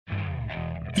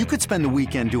You could spend the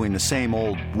weekend doing the same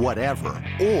old whatever,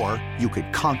 or you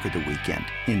could conquer the weekend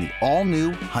in the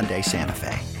all-new Hyundai Santa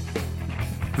Fe.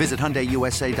 Visit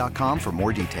HyundaiUSA.com for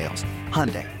more details.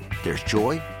 Hyundai, there's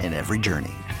joy in every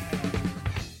journey.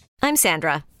 I'm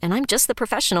Sandra, and I'm just the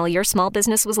professional your small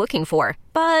business was looking for.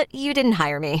 But you didn't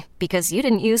hire me because you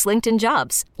didn't use LinkedIn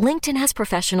Jobs. LinkedIn has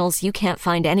professionals you can't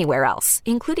find anywhere else,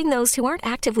 including those who aren't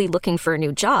actively looking for a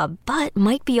new job, but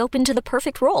might be open to the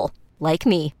perfect role, like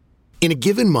me. In a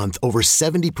given month, over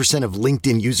 70% of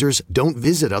LinkedIn users don't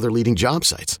visit other leading job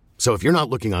sites. So if you're not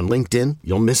looking on LinkedIn,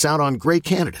 you'll miss out on great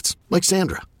candidates like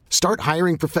Sandra. Start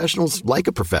hiring professionals like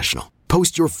a professional.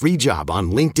 Post your free job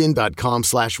on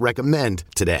linkedin.com/recommend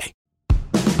today.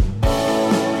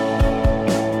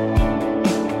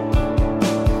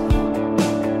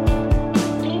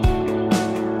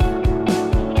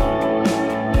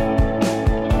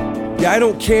 Yeah, I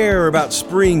don't care about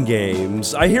spring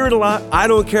games. I hear it a lot. I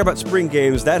don't care about spring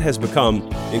games. That has become,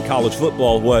 in college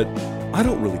football, what I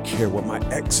don't really care what my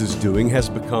ex is doing has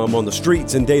become on the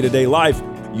streets in day-to-day life.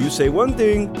 You say one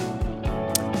thing,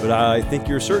 but I think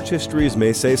your search histories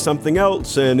may say something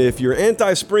else. And if you're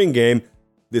anti-spring game,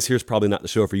 this here's probably not the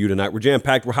show for you tonight. We're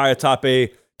jam-packed. We're high atop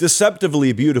a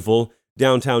deceptively beautiful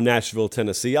downtown Nashville,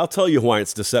 Tennessee. I'll tell you why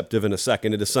it's deceptive in a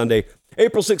second. It is Sunday,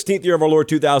 April 16th, year of our Lord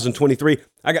 2023.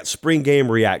 I got spring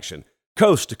game reaction.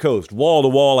 Coast to coast, wall to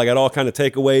wall. I got all kind of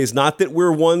takeaways. Not that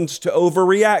we're ones to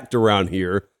overreact around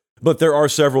here, but there are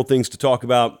several things to talk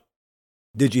about.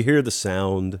 Did you hear the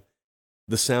sound?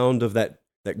 The sound of that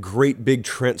great big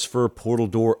transfer portal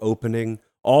door opening.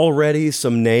 Already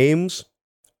some names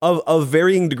of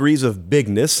varying degrees of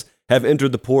bigness have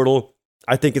entered the portal.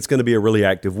 I think it's going to be a really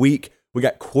active week. We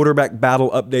got quarterback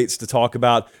battle updates to talk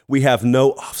about. We have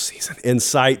no offseason in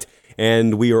sight,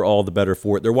 and we are all the better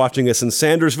for it. They're watching us in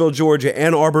Sandersville, Georgia,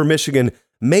 Ann Arbor, Michigan,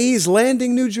 Mays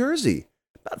Landing, New Jersey,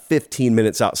 about 15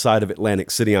 minutes outside of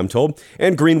Atlantic City, I'm told,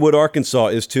 and Greenwood, Arkansas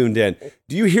is tuned in.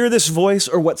 Do you hear this voice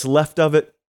or what's left of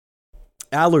it?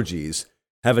 Allergies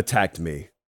have attacked me.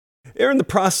 They're in the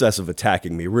process of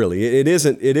attacking me, really. It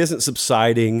isn't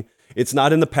subsiding. It's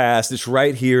not in the past. It's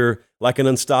right here like an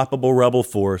unstoppable rebel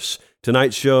force.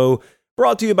 Tonight's show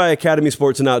brought to you by Academy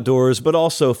Sports and Outdoors, but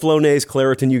also Flonase,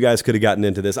 Claritin. You guys could have gotten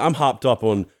into this. I'm hopped up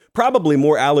on probably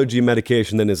more allergy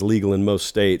medication than is legal in most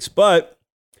states, but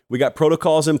we got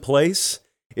protocols in place.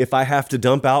 If I have to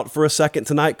dump out for a second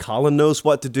tonight, Colin knows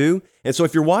what to do. And so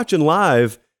if you're watching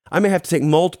live, I may have to take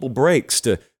multiple breaks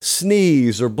to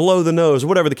sneeze or blow the nose or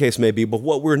whatever the case may be. But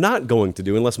what we're not going to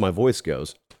do, unless my voice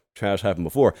goes, which has happened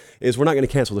before, is we're not going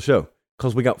to cancel the show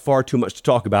because we got far too much to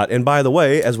talk about. And by the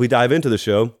way, as we dive into the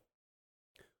show,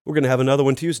 we're going to have another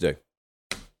one Tuesday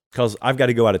because I've got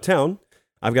to go out of town.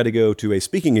 I've got to go to a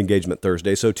speaking engagement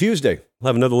Thursday. So Tuesday, we'll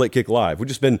have another Late Kick Live. We've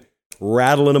just been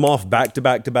rattling them off back to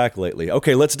back to back lately.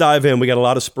 Okay, let's dive in. We got a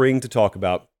lot of spring to talk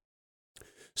about.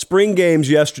 Spring games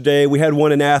yesterday. We had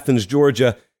one in Athens,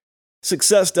 Georgia.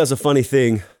 Success does a funny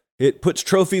thing. It puts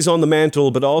trophies on the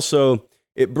mantle, but also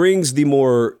it brings the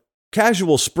more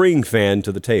casual spring fan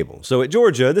to the table. So at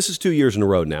Georgia, this is 2 years in a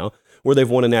row now where they've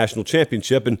won a national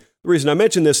championship. And the reason I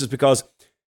mention this is because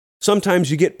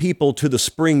sometimes you get people to the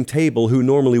spring table who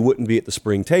normally wouldn't be at the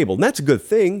spring table. And that's a good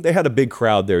thing. They had a big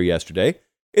crowd there yesterday.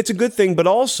 It's a good thing, but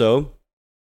also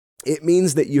it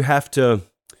means that you have to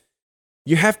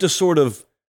sort of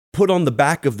put on the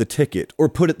back of the ticket or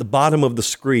put at the bottom of the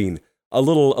screen a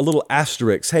little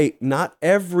asterisk. Hey, not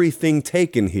everything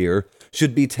taken here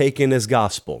should be taken as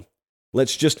gospel.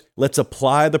 Let's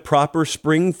apply the proper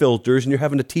spring filters, and you're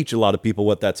having to teach a lot of people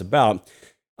what that's about.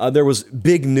 There was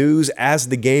big news as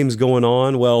the game's going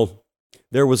on. Well,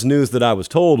 there was news that I was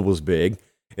told was big,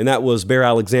 and that was Bear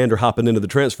Alexander hopping into the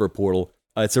transfer portal.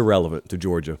 It's irrelevant to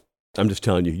Georgia. I'm just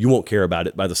telling you, you won't care about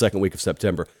it by the second week of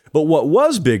September. But what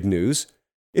was big news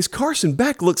is Carson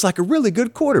Beck looks like a really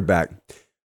good quarterback,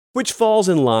 which falls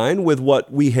in line with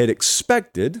what we had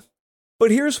expected. But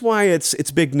here's why it's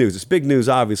big news. It's big news,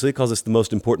 obviously, because it's the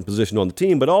most important position on the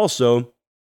team, but also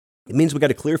it means we got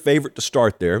a clear favorite to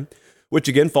start there, which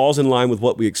again falls in line with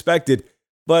what we expected.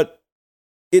 But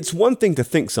it's one thing to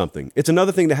think something. It's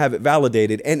another thing to have it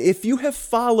validated. And if you have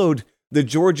followed the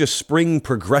Georgia spring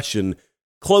progression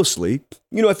closely,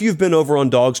 you know, if you've been over on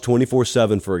Dogs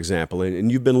 24/7, for example,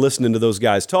 and you've been listening to those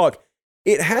guys talk,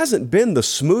 it hasn't been the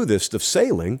smoothest of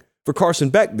sailing for Carson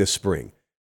Beck this spring.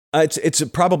 It's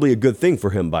probably a good thing for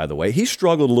him, by the way. He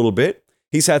struggled a little bit.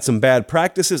 He's had some bad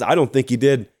practices. I don't think he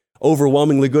did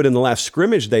overwhelmingly good in the last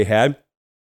scrimmage they had.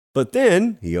 But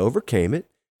then he overcame it,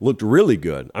 looked really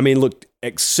good. I mean, looked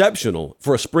exceptional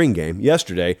for a spring game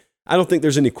yesterday. I don't think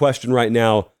there's any question right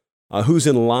now who's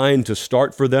in line to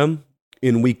start for them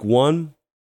in week one.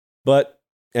 But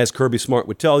as Kirby Smart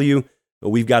would tell you,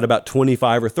 we've got about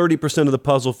 25 or 30% of the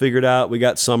puzzle figured out. We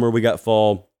got summer, we got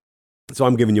fall. So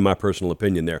I'm giving you my personal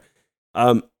opinion there.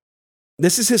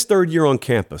 This is his third year on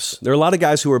campus. There are a lot of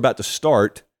guys who are about to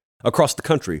start across the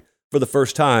country for the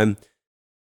first time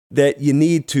that you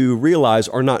need to realize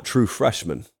are not true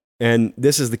freshmen. And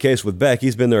this is the case with Beck.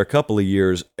 He's been there a couple of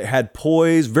years, had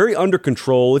poise, very under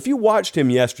control. If you watched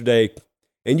him yesterday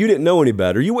and you didn't know any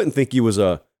better, you wouldn't think he was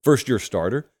a first-year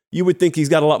starter. You would think he's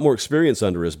got a lot more experience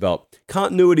under his belt.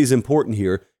 Continuity is important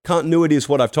here. Continuity is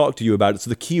what I've talked to you about. It's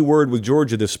the key word with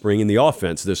Georgia this spring in the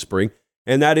offense this spring,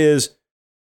 and that is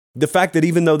the fact that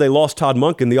even though they lost Todd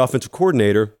Monken, the offensive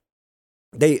coordinator,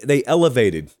 they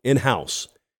elevated in-house.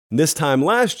 And this time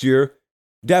last year,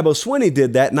 Dabo Swinney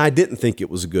did that, and I didn't think it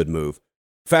was a good move.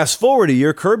 Fast forward a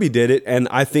year, Kirby did it, and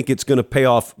I think it's going to pay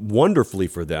off wonderfully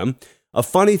for them. A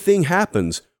funny thing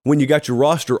happens when you got your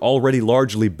roster already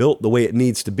largely built the way it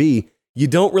needs to be. You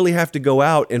don't really have to go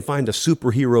out and find a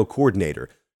superhero coordinator.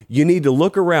 You need to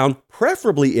look around,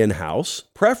 preferably in-house,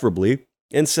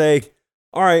 and say,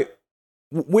 all right,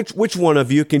 which one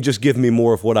of you can just give me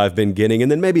more of what I've been getting? And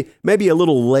then maybe a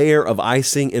little layer of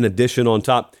icing in addition on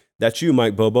top. That's you,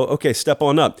 Mike Bobo. Okay, step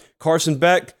on up. Carson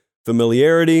Beck,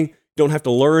 familiarity, don't have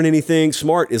to learn anything.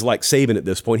 Smart is like Saban at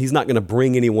this point. He's not going to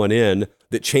bring anyone in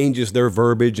that changes their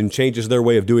verbiage and changes their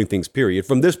way of doing things, period.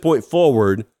 From this point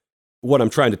forward, what I'm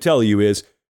trying to tell you is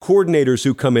coordinators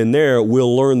who come in there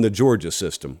will learn the Georgia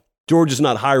system. Georgia's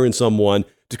not hiring someone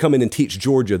to come in and teach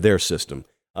Georgia their system.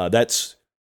 That's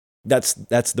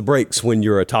the breaks when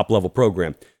you're a top-level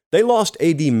program. They lost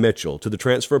A.D. Mitchell to the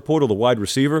transfer portal, the wide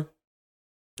receiver,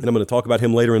 and I'm going to talk about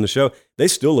him later in the show. They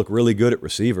still look really good at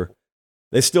receiver.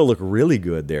 They still look really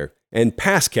good there. And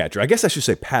pass catcher, I guess I should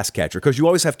say pass catcher, because you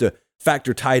always have to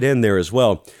factor tight end there as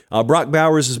well. Brock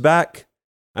Bowers is back.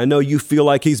 I know you feel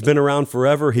like he's been around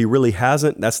forever. He really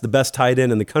hasn't. That's the best tight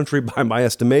end in the country by my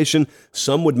estimation.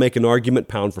 Some would make an argument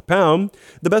pound for pound,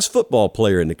 the best football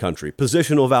player in the country,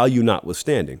 positional value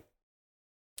notwithstanding.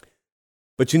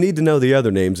 But you need to know the other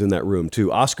names in that room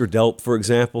too. Oscar Delp, for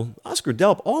example. Oscar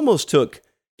Delp almost took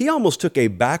a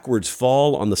backwards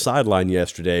fall on the sideline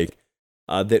yesterday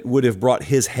that would have brought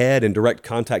his head in direct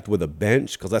contact with a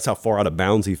bench, because that's how far out of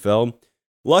bounds he fell.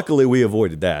 Luckily, we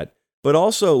avoided that. But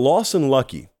also Lawson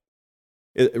Lucky,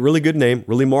 a really good name,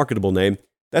 really marketable name.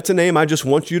 That's a name I just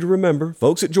want you to remember.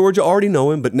 Folks at Georgia already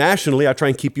know him, but nationally, I try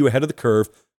and keep you ahead of the curve.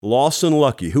 Lawson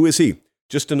Lucky. Who is he?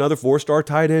 Just another 4-star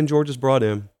tight end Georgia's brought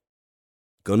in.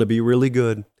 Going to be really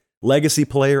good. Legacy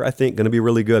player, I think, going to be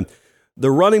really good.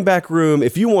 The running back room,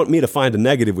 if you want me to find a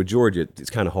negative with Georgia, it's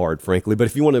kind of hard, frankly. But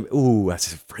if you want to, I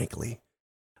said frankly.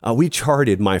 We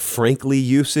charted my frankly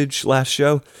usage last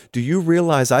show. Do you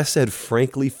realize I said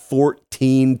frankly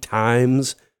 14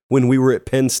 times when we were at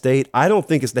Penn State? I don't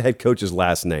think it's the head coach's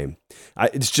last name.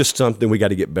 It's just something we got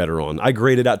to get better on. I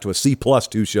graded out to a C+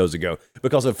 2 shows ago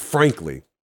because of frankly.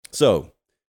 So,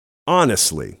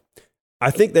 honestly,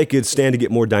 I think they could stand to get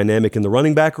more dynamic in the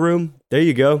running back room. There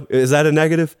you go. Is that a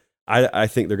negative? I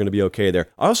think they're going to be okay there.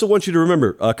 I also want you to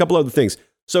remember a couple other things.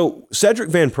 So Cedric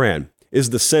Van Pran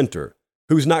is the center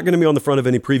who's not going to be on the front of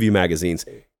any preview magazines.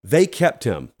 They kept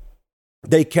him.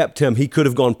 He could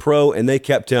have gone pro, and they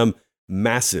kept him.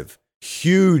 Massive,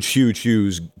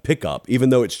 huge pickup, even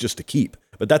though it's just a keep.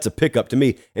 But that's a pickup to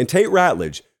me. And Tate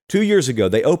Ratledge, 2 years ago,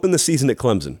 they opened the season at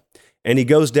Clemson, and he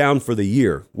goes down for the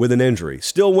year with an injury.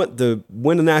 Still went to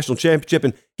win the national championship,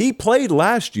 and he played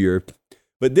last year,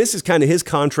 but this is kind of his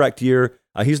contract year.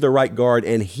 He's the right guard,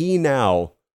 and he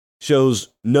now shows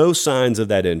no signs of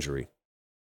that injury.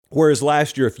 Whereas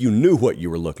last year, if you knew what you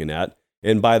were looking at,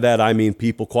 and by that I mean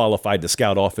people qualified to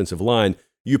scout offensive line,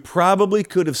 you probably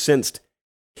could have sensed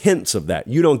hints of that.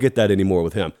 You don't get that anymore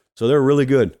with him. So they're really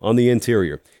good on the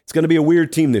interior. It's going to be a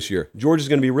weird team this year. Georgia's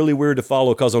going to be really weird to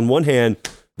follow because on one hand,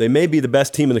 they may be the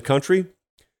best team in the country.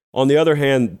 On the other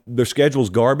hand, their schedule's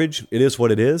garbage. It is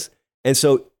what it is. And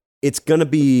so it's going to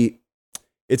be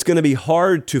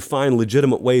hard to find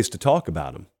legitimate ways to talk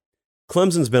about them.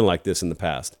 Clemson's been like this in the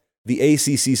past. The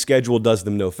ACC schedule does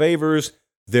them no favors.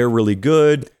 They're really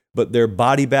good, but they're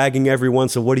body bagging everyone.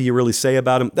 So what do you really say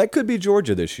about them? That could be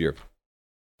Georgia this year.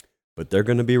 But they're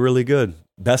going to be really good.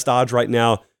 Best odds right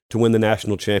now to win the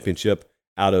national championship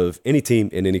out of any team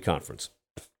in any conference.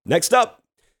 Next up,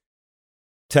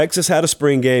 Texas had a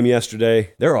spring game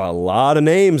yesterday. There are a lot of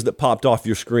names that popped off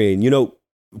your screen. You know,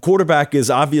 quarterback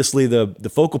is obviously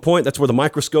the focal point. That's where the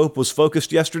microscope was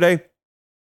focused yesterday.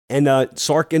 And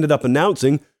Sark ended up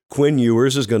announcing Quinn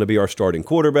Ewers is going to be our starting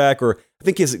quarterback, or I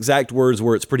think his exact words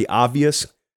were, it's pretty obvious.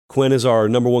 Quinn is our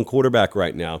number one quarterback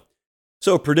right now.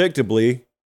 So predictably,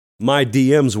 my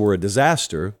DMs were a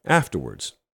disaster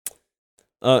afterwards.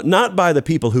 Not by the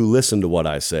people who listen to what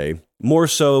I say, more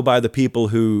so by the people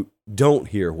who don't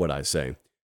hear what I say.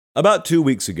 About 2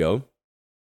 weeks ago,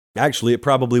 actually it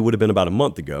probably would have been about a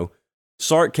month ago,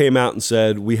 Sark came out and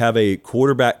said, we have a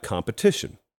quarterback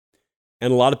competition.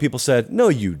 And a lot of people said, no,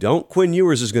 you don't. Quinn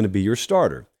Ewers is going to be your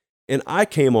starter. And I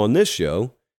came on this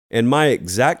show, and my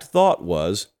exact thought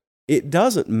was, it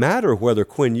doesn't matter whether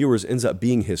Quinn Ewers ends up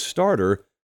being his starter.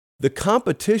 The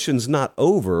competition's not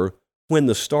over when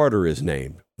the starter is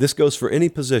named. This goes for any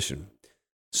position.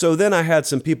 So then I had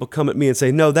some people come at me and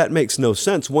say, no, that makes no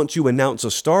sense. Once you announce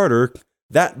a starter,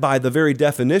 that by the very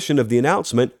definition of the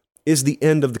announcement is the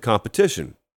end of the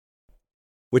competition,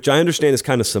 which I understand is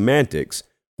kind of semantics.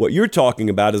 What you're talking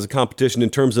about is a competition in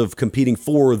terms of competing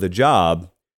for the job.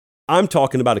 I'm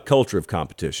talking about a culture of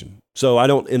competition. So I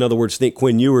don't, in other words, think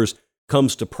Quinn Ewers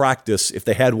comes to practice if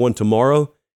they had one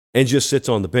tomorrow and just sits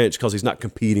on the bench because he's not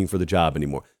competing for the job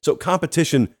anymore. So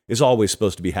competition is always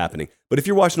supposed to be happening. But if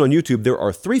you're watching on YouTube, there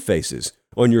are three faces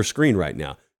on your screen right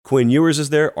now. Quinn Ewers is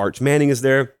there. Arch Manning is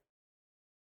there.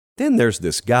 Then there's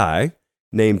this guy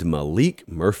named Maalik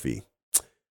Murphy.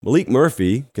 Maalik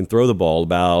Murphy can throw the ball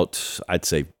about, I'd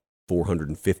say,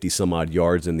 450 some odd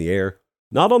yards in the air.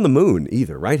 Not on the moon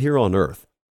either, right here on Earth.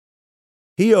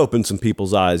 He opened some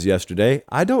people's eyes yesterday.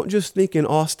 I don't just think in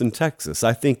Austin, Texas.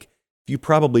 I think if you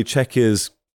probably check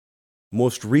his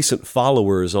most recent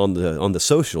followers on the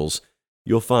socials,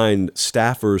 you'll find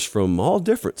staffers from all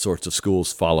different sorts of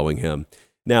schools following him.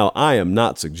 Now, I am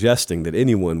not suggesting that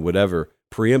anyone would ever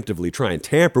preemptively try and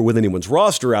tamper with anyone's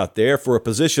roster out there for a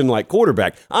position like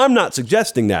quarterback. I'm not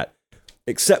suggesting that,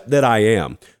 except that I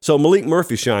am. So Maalik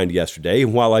Murphy shined yesterday,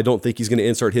 and while I don't think he's going to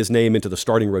insert his name into the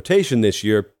starting rotation this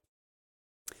year,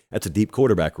 that's a deep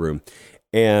quarterback room.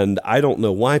 And I don't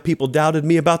know why people doubted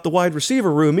me about the wide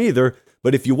receiver room either,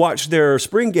 but if you watched their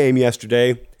spring game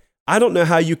yesterday, I don't know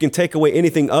how you can take away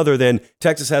anything other than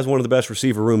Texas has one of the best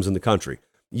receiver rooms in the country.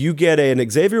 You get an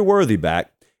Xavier Worthy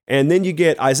back, and then you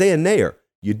get Isaiah Nair.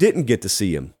 You didn't get to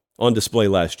see him on display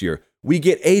last year. We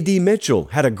get A.D. Mitchell,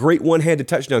 had a great one-handed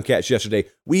touchdown catch yesterday.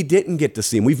 We didn't get to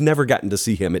see him. We've never gotten to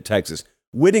see him at Texas.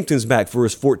 Whittington's back for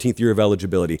his 14th year of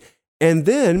eligibility. And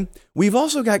then we've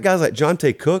also got guys like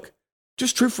Jonte Cook,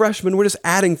 just true freshmen. We're just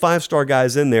adding five-star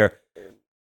guys in there.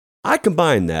 I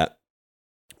combine that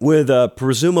with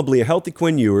presumably a healthy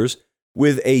Quinn Ewers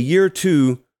with a year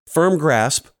two firm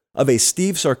grasp of a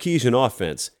Steve Sarkisian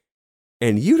offense.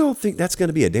 And you don't think that's going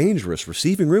to be a dangerous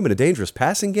receiving room and a dangerous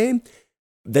passing game?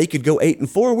 They could go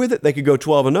 8-4 with it. They could go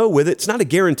 12-0 with it. It's not a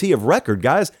guarantee of record,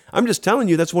 guys. I'm just telling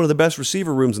you that's one of the best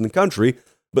receiver rooms in the country.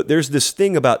 But there's this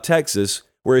thing about Texas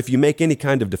where if you make any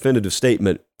kind of definitive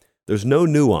statement, there's no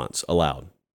nuance allowed.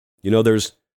 You know,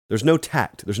 there's no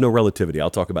tact. There's no relativity. I'll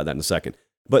talk about that in a second.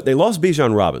 But they lost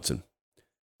Bijan Robinson,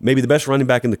 maybe the best running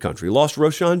back in the country. Lost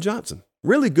Roschon Johnson.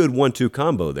 Really good 1-2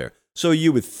 combo there. So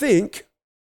you would think,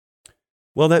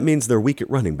 well, that means they're weak at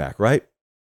running back, right?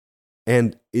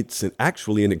 And it's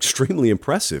actually an extremely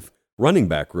impressive running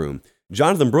back room.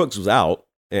 Jonathan Brooks was out,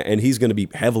 and he's going to be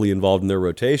heavily involved in their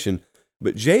rotation.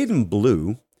 But Jaden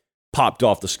Blue popped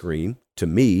off the screen to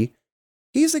me.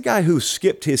 He's a guy who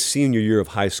skipped his senior year of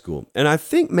high school. And I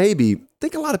think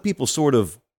a lot of people sort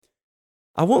of,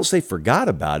 I won't say forgot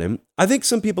about him. I think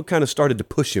some people kind of started to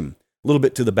push him a little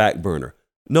bit to the back burner.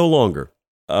 No longer.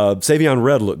 Savion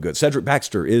Red looked good. Cedric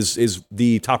Baxter is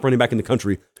the top running back in the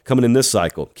country coming in this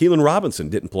cycle. Keelan Robinson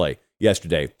didn't play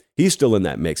yesterday. He's still in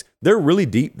that mix. They're really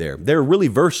deep there. They're really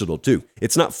versatile, too.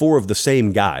 It's not four of the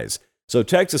same guys. So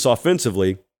Texas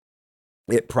offensively,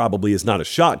 it probably is not a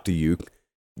shock to you,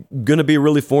 going to be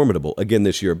really formidable again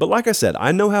this year. But like I said,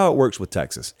 I know how it works with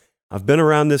Texas. I've been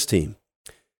around this team.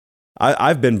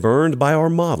 I've been burned by our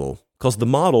model because the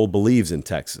model believes in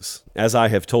Texas. As I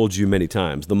have told you many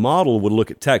times, the model would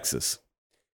look at Texas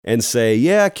and say,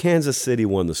 yeah, Kansas City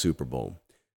won the Super Bowl,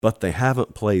 but they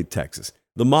haven't played Texas.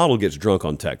 The model gets drunk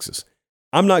on Texas.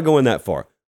 I'm not going that far.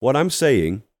 What I'm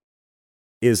saying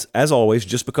is, as always,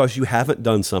 just because you haven't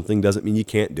done something doesn't mean you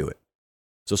can't do it.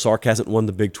 So Sark hasn't won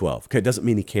the Big 12. Okay, doesn't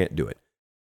mean he can't do it.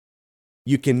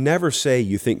 You can never say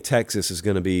you think Texas is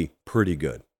going to be pretty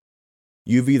good.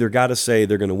 You've either got to say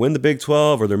they're going to win the Big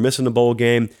 12 or they're missing a bowl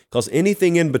game, because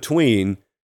anything in between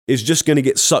is just going to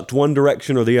get sucked one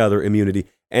direction or the other, immunity,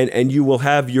 and you will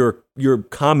have your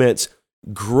comments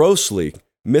grossly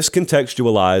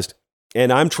miscontextualized,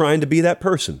 and I'm trying to be that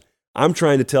person. I'm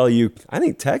trying to tell you, I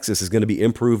think Texas is going to be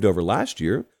improved over last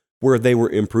year, where they were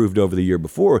improved over the year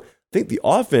before. I think the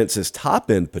offense's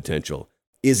top-end potential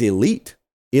is elite.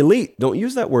 Elite. Don't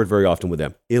use that word very often with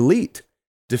them. Elite.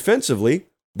 Defensively,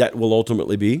 that will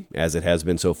ultimately be, as it has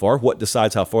been so far, what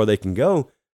decides how far they can go.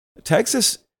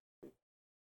 Texas,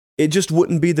 it just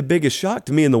wouldn't be the biggest shock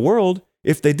to me in the world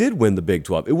if they did win the Big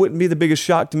 12. It wouldn't be the biggest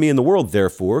shock to me in the world,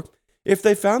 therefore, if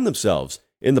they found themselves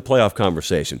in the playoff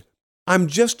conversation. I'm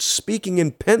just speaking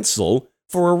in pencil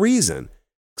for a reason,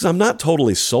 because I'm not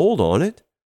totally sold on it.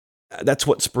 That's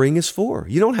what spring is for.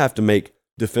 You don't have to make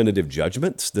definitive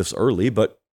judgments this early,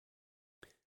 but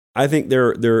I think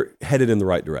they're headed in the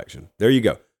right direction. There you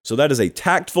go. So that is a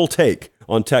tactful take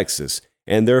on Texas,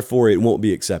 and therefore it won't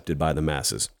be accepted by the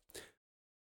masses.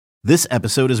 This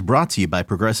episode is brought to you by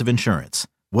Progressive Insurance.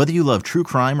 Whether you love true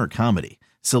crime or comedy,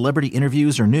 celebrity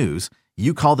interviews or news,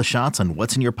 you call the shots on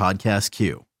what's in your podcast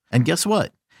queue. And guess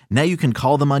what? Now you can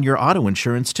call them on your auto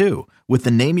insurance too, with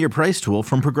the Name Your Price tool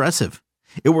from Progressive.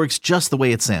 It works just the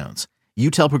way it sounds. You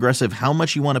tell Progressive how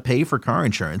much you want to pay for car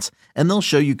insurance, and they'll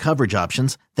show you coverage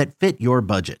options that fit your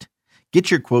budget. Get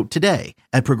your quote today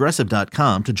at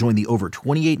Progressive.com to join the over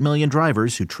 28 million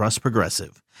drivers who trust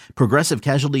Progressive. Progressive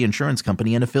Casualty Insurance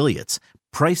Company and Affiliates.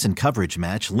 Price and coverage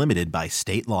match limited by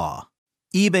state law.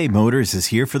 eBay Motors is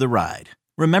here for the ride.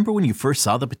 Remember when you first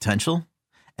saw the potential?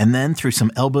 And then through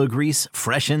some elbow grease,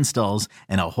 fresh installs,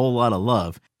 and a whole lot of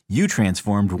love, you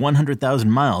transformed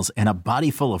 100,000 miles and a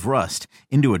body full of rust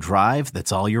into a drive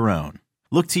that's all your own.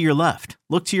 Look to your left.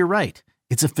 Look to your right.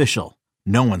 It's official.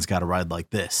 No one's got a ride like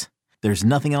this. There's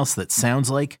nothing else that sounds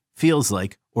like, feels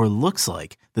like, or looks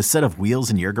like the set of wheels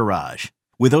in your garage.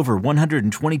 With over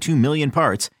 122 million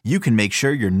parts, you can make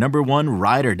sure your number one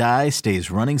ride or die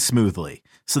stays running smoothly.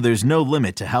 So there's no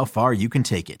limit to how far you can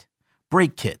take it.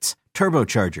 Brake kits,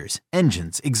 turbochargers,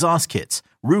 engines, exhaust kits,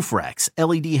 roof racks,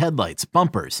 LED headlights,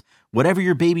 bumpers, whatever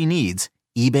your baby needs,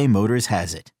 eBay Motors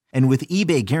has it. And with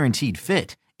eBay Guaranteed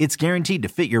Fit, it's guaranteed to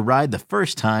fit your ride the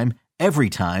first time, every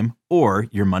time, or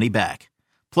your money back.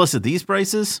 Plus at these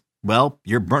prices, well,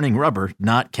 you're burning rubber,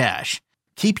 not cash.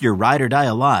 Keep your ride or die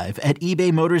alive at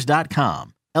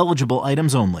ebaymotors.com. Eligible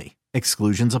items only.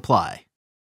 Exclusions apply.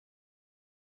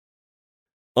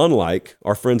 Unlike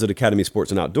our friends at Academy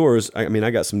Sports and Outdoors, I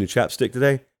got some new chapstick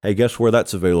today. Hey, guess where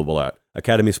that's available at?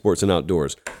 Academy Sports and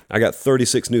Outdoors. I got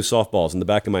 36 new softballs in the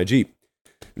back of my Jeep.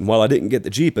 And while I didn't get the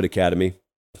Jeep at Academy,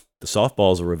 the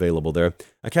softballs are available there.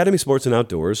 Academy Sports and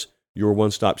Outdoors, your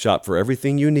one-stop shop for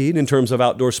everything you need in terms of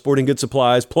outdoor sporting goods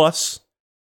supplies, plus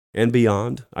and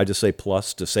beyond. I just say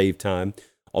plus to save time.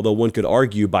 Although one could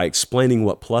argue by explaining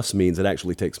what plus means, it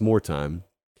actually takes more time.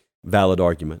 Valid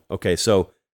argument. Okay,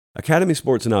 so Academy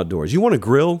Sports and Outdoors. You want a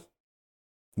grill?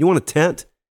 You want a tent?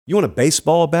 You want a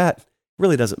baseball bat?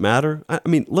 Really doesn't matter. I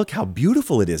mean, look how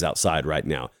beautiful it is outside right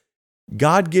now.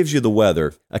 God gives you the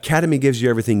weather. Academy gives you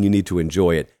everything you need to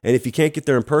enjoy it. And if you can't get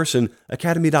there in person,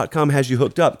 Academy.com has you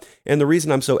hooked up. And the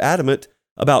reason I'm so adamant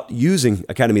about using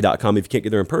Academy.com if you can't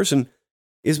get there in person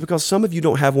is because some of you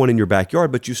don't have one in your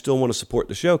backyard, but you still want to support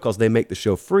the show because they make the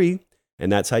show free,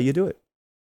 and that's how you do it.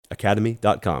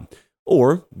 Academy.com.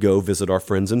 Or go visit our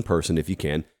friends in person if you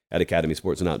can at Academy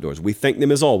Sports and Outdoors. We thank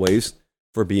them as always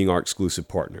for being our exclusive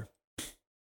partner.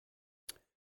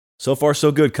 So far,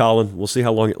 so good, Colin. We'll see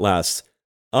how long it lasts.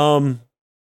 I'll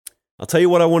tell you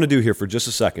what I want to do here for just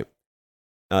a second.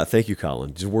 Thank you,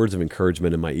 Colin. Just words of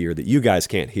encouragement in my ear that you guys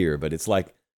can't hear, but it's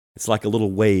like a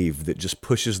little wave that just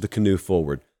pushes the canoe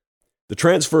forward. The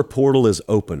transfer portal is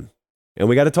open, and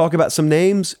we got to talk about some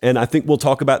names, and I think we'll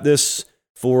talk about this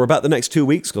for about the next 2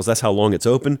 weeks because that's how long it's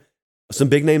open. Some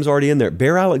big names already in there.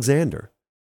 Bear Alexander,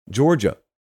 Georgia.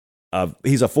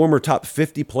 He's a former top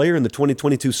 50 player in the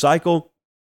 2022 cycle.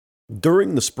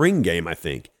 During the spring game, I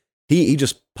think, he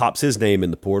just pops his name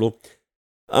in the portal.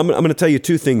 I'm going to tell you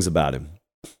two things about him.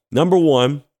 Number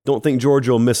one, don't think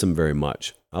Georgia will miss him very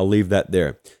much. I'll leave that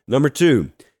there. Number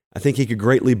two, I think he could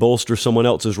greatly bolster someone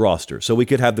else's roster. So we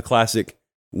could have the classic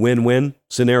win-win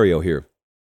scenario here.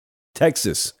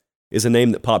 Texas is a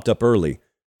name that popped up early,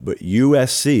 but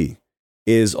USC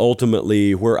is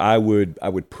ultimately where I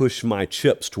would push my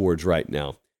chips towards right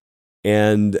now.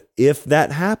 And if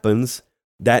that happens,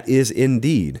 that is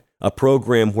indeed a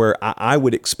program where I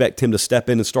would expect him to step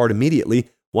in and start immediately.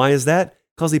 Why is that?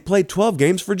 Because he played 12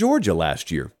 games for Georgia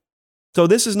last year. So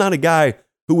this is not a guy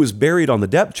who was buried on the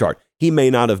depth chart. He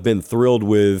may not have been thrilled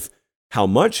with how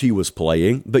much he was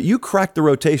playing, but you crack the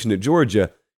rotation at Georgia,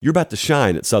 you're about to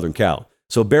shine at Southern Cal.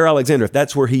 So Bear Alexander, if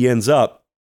that's where he ends up,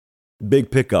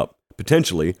 big pickup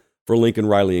potentially for Lincoln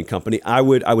Riley and company. I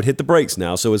would hit the brakes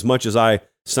now. So as much as I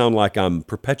sound like I'm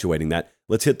perpetuating that,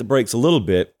 let's hit the brakes a little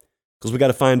bit because we got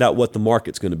to find out what the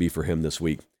market's going to be for him this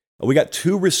week. We got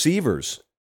two receivers,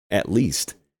 at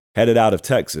least, headed out of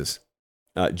Texas.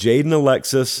 Jaden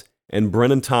Alexis and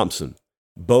Brennan Thompson.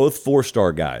 Both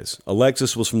 4-star guys.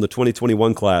 Alexis was from the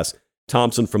 2021 class,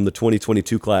 Thompson from the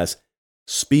 2022 class.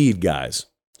 Speed guys.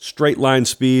 Straight line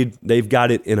speed. They've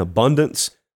got it in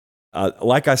abundance.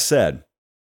 Like I said,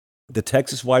 the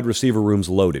Texas wide receiver room's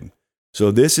loaded.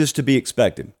 So this is to be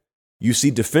expected. You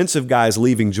see defensive guys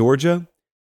leaving Georgia.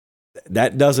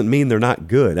 That doesn't mean they're not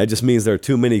good. That just means there are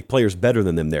too many players better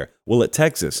than them there. Well, at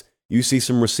Texas, you see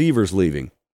some receivers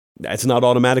leaving. That's not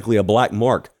automatically a black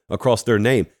mark across their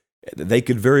name. They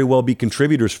could very well be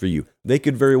contributors for you. They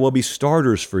could very well be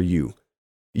starters for you.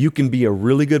 You can be a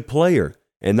really good player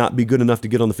and not be good enough to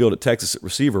get on the field at Texas at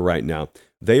receiver right now.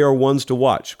 They are ones to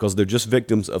watch because they're just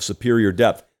victims of superior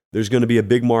depth. There's going to be a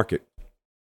big market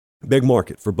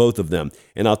for both of them.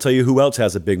 And I'll tell you who else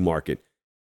has a big market.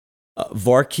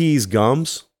 Varkey's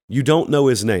Gums, you don't know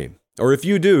his name. Or if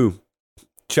you do,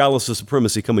 chalice of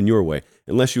supremacy coming your way,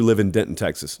 unless you live in Denton,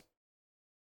 Texas.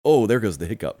 Oh, there goes the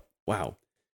hiccup. Wow.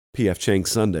 P.F. Chang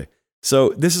Sunday. So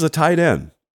this is a tight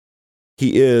end.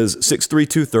 He is 6'3",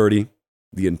 230.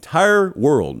 The entire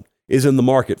world is in the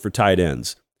market for tight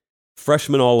ends.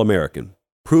 Freshman All-American.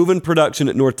 Proven production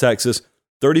at North Texas.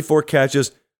 34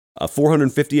 catches,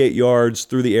 458 yards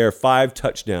through the air, 5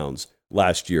 touchdowns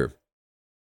last year.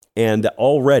 And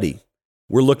already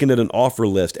we're looking at an offer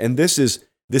list. And this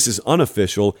is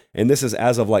unofficial, and this is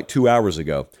as of like 2 hours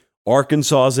ago.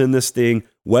 Arkansas is in this thing,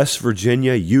 West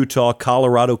Virginia, Utah,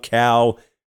 Colorado, Cal.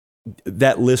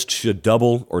 That list should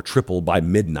double or triple by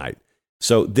midnight.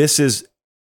 So this is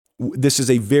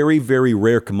a very, very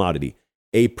rare commodity.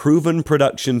 A proven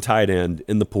production tight end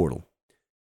in the portal.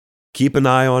 Keep an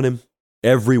eye on him.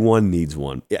 Everyone needs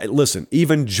one. Listen,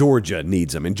 even Georgia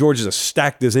needs him, and Georgia's as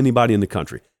stacked as anybody in the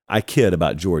country. I kid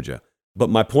about Georgia, but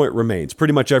my point remains.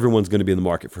 Pretty much everyone's going to be in the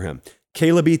market for him.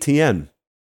 Caleb Etienne.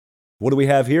 What do we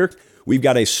have here? We've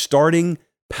got a starting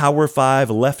Power 5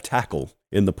 left tackle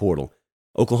in the portal.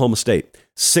 Oklahoma State.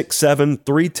 6'7",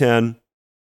 310.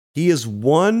 He is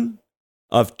one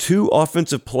of 2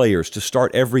 offensive players to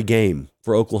start every game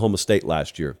for Oklahoma State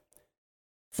last year.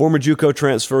 Former JUCO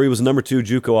transfer. He was number 2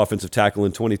 JUCO offensive tackle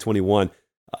in 2021.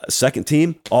 Second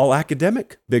team, all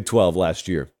academic Big 12 last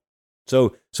year.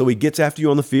 So he gets after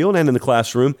you on the field and in the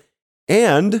classroom.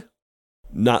 And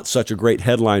not such a great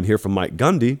headline here from Mike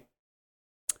Gundy,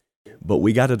 but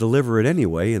we got to deliver it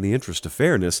anyway in the interest of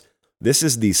fairness. This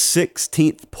is the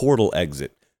 16th portal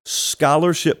exit,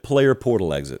 scholarship player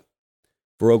portal exit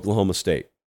for Oklahoma State.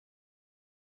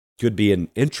 Could be an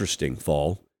interesting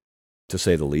fall, to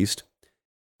say the least.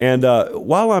 And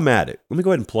while I'm at it, let me go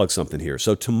ahead and plug something here.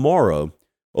 So tomorrow,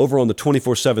 over on the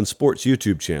 24/7 Sports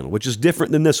YouTube channel, which is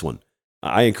different than this one,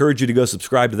 I encourage you to go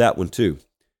subscribe to that one too.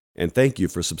 And thank you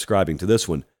for subscribing to this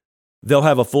one. They'll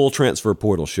have a full transfer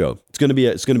portal show. It's going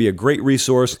to be a great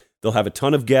resource. They'll have a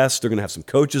ton of guests. They're going to have some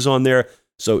coaches on there.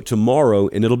 So tomorrow,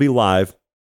 and it'll be live,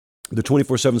 the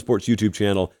 24/7 Sports YouTube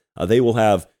channel, they will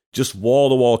have just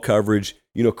wall-to-wall coverage.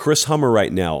 You know, Chris Hummer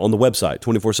right now on the website,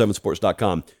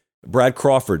 247sports.com. Brad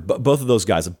Crawford, both of those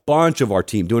guys, a bunch of our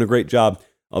team doing a great job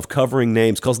of covering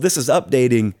names because this is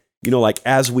updating, like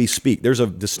as we speak. There's a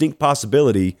distinct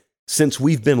possibility since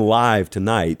we've been live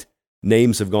tonight,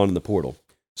 names have gone in the portal.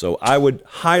 So I would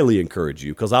highly encourage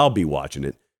you, because I'll be watching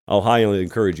it, I'll highly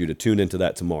encourage you to tune into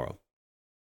that tomorrow.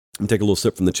 And take a little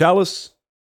sip from the chalice,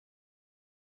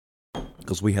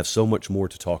 because we have so much more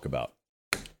to talk about.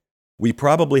 We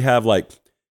probably have like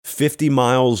 50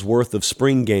 miles worth of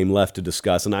spring game left to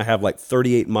discuss, and I have like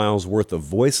 38 miles worth of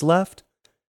voice left.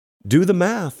 Do the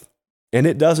math, and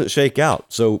it doesn't shake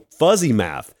out. So fuzzy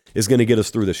math is going to get us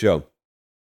through the show.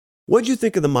 What did you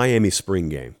think of the Miami spring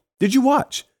game? Did you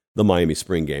watch the Miami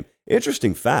spring game?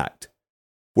 Interesting fact,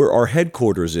 where our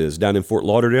headquarters is down in Fort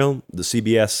Lauderdale, the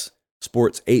CBS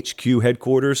Sports HQ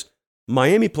headquarters,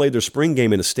 Miami played their spring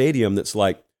game in a stadium that's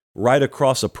like right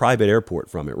across a private airport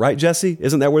from it. Right, Jesse?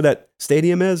 Isn't that where that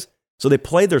stadium is? So they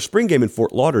played their spring game in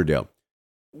Fort Lauderdale,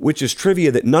 which is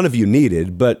trivia that none of you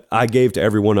needed, but I gave to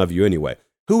every one of you anyway.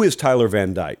 Who is Tyler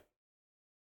Van Dyke?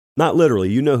 Not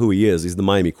literally, you know who he is. He's the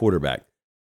Miami quarterback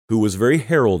who was very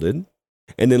heralded.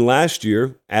 And then last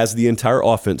year, as the entire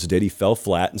offense did, he fell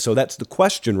flat. And so that's the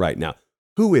question right now.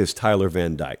 Who is Tyler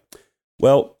Van Dyke?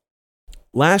 Well,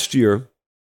 last year,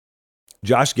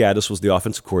 Josh Gaddis was the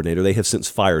offensive coordinator. They have since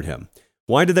fired him.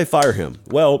 Why did they fire him?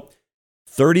 Well,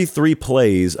 33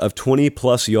 plays of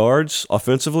 20-plus yards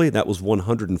offensively. That was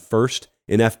 101st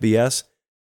in FBS.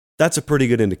 That's a pretty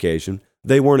good indication.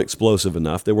 They weren't explosive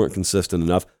enough. They weren't consistent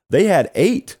enough. They had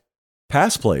 8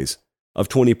 pass plays of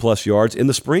 20-plus yards in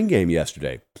the spring game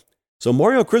yesterday. So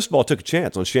Mario Cristobal took a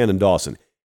chance on Shannon Dawson.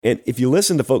 And if you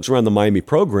listen to folks around the Miami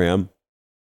program,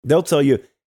 they'll tell you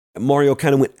Mario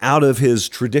kind of went out of his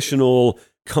traditional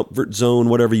comfort zone,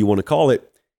 whatever you want to call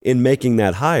it, in making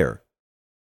that hire.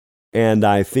 And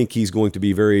I think he's going to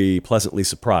be very pleasantly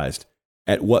surprised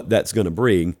at what that's going to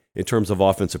bring in terms of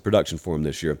offensive production for him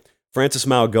this year. Francis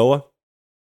Mauigoa,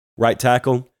 right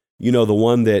tackle, the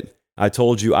one that I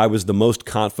told you I was the most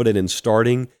confident in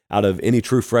starting out of any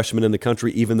true freshman in the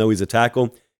country, even though he's a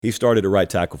tackle. He started at right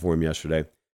tackle for him yesterday.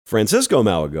 Francisco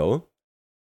Mauigoa,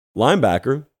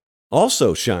 linebacker,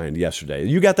 also shined yesterday.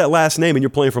 You got that last name and you're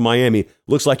playing for Miami.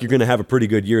 Looks like you're going to have a pretty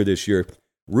good year this year.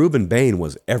 Ruben Bain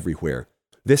was everywhere.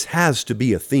 This has to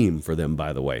be a theme for them,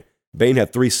 by the way. Bain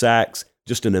had 3 sacks,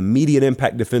 just an immediate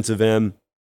impact defensive end.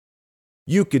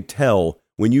 You could tell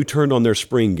when you turned on their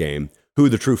spring game who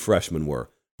the true freshmen were.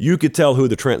 You could tell who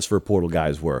the transfer portal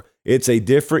guys were. It's a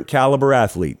different caliber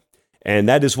athlete, and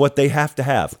that is what they have to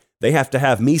have. They have to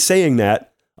have me saying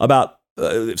that about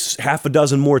half a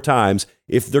dozen more times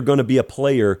if they're going to be a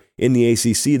player in the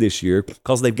ACC this year,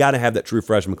 because they've got to have that true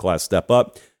freshman class step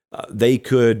up. They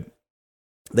could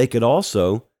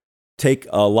also take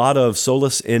a lot of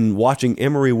solace in watching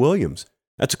Emory Williams.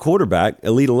 That's a quarterback,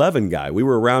 Elite 11 guy. We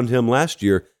were around him last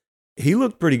year. He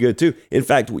looked pretty good too. In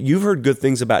fact, you've heard good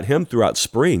things about him throughout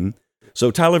spring.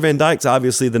 So Tyler Van Dyke's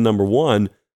obviously the number one.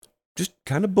 Just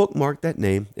kind of bookmark that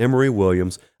name, Emory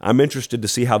Williams. I'm interested to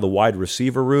see how the wide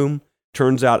receiver room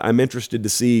turns out. I'm interested to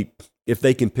see if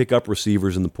they can pick up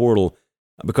receivers in the portal,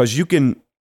 because you can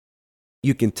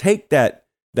take that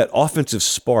offensive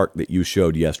spark that you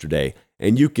showed yesterday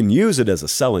and you can use it as a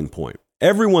selling point.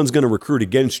 Everyone's going to recruit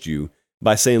against you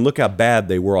by saying, look how bad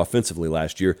they were offensively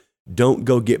last year. Don't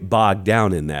go get bogged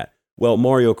down in that. Well,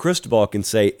 Mario Cristobal can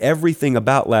say everything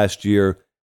about last year,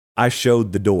 I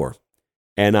showed the door.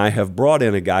 And I have brought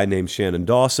in a guy named Shannon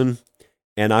Dawson,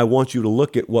 and I want you to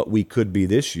look at what we could be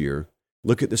this year.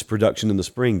 Look at this production in the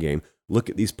spring game. Look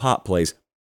at these pop plays,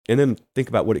 and then think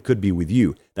about what it could be with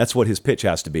you. That's what his pitch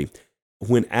has to be.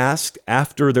 When asked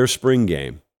after their spring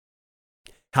game,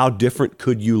 how different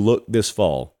could you look this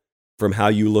fall from how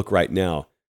you look right now?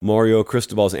 Mario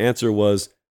Cristobal's answer was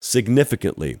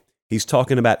significantly. He's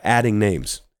talking about adding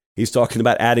names. He's talking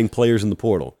about adding players in the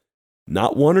portal.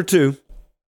 Not 1 or 2,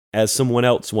 as someone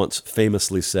else once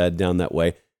famously said down that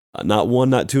way. Not 1,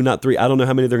 not 2, not 3. I don't know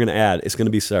how many they're going to add. It's going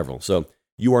to be several. So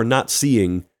you are not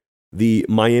seeing the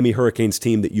Miami Hurricanes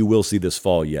team that you will see this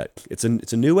fall yet. It's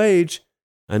a new age.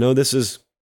 I know this is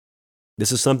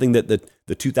something that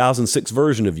the 2006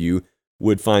 version of you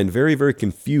would find very, very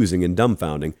confusing and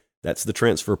dumbfounding. That's the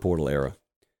transfer portal era.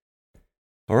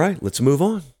 All right, let's move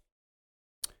on.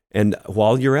 And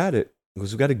while you're at it,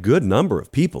 because we've got a good number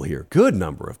of people here,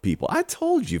 I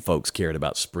told you folks cared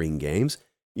about spring games.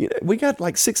 We got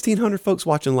like 1,600 folks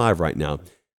watching live right now.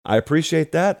 I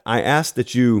appreciate that. I ask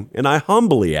that you, and I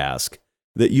humbly ask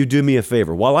that you do me a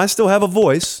favor. While I still have a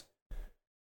voice,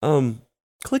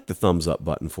 click the thumbs up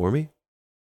button for me.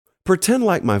 Pretend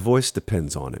like my voice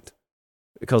depends on it,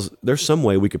 because there's some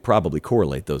way we could probably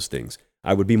correlate those things.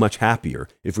 I would be much happier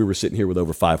if we were sitting here with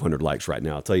over 500 likes right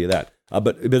now, I'll tell you that.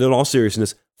 But in all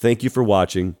seriousness, thank you for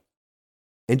watching,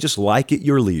 and just like at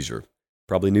your leisure.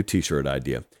 Probably a new t-shirt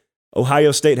idea.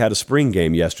 Ohio State had a spring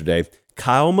game yesterday.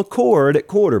 Kyle McCord at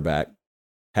quarterback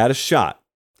had a shot.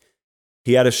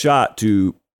 He had a shot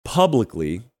to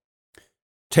publicly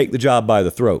take the job by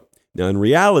the throat. Now, in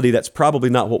reality, that's probably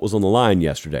not what was on the line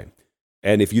yesterday.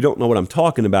 And if you don't know what I'm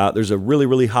talking about, there's a really,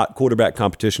 really hot quarterback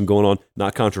competition going on,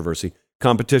 not controversy,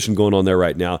 competition going on there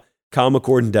right now. Kyle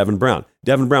McCord and Devin Brown.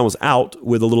 Devin Brown was out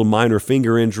with a little minor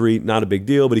finger injury, not a big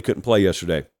deal, but he couldn't play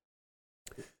yesterday.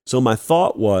 So my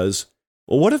thought was,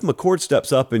 well, what if McCord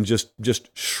steps up and just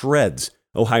shreds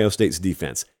Ohio State's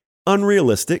defense?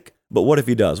 Unrealistic, but what if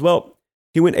he does? Well,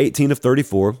 he went 18 of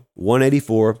 34,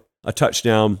 184, a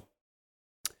touchdown.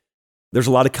 There's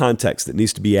a lot of context that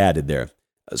needs to be added there.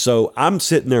 So I'm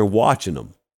sitting there watching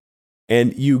them,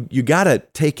 and you got to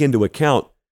take into account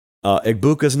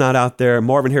Egbuka's not out there.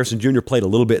 Marvin Harrison Jr. played a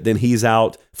little bit, then he's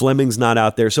out. Fleming's not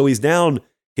out there. So he's down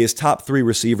his top 3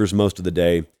 receivers most of the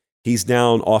day. He's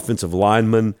down offensive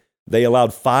linemen. They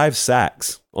allowed 5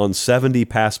 sacks on 70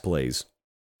 pass plays.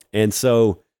 And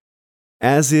so,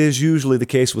 as is usually the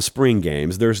case with spring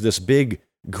games, there's this big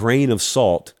grain of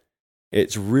salt.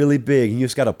 It's really big, and you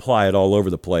just got to apply it all over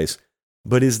the place.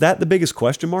 But is that the biggest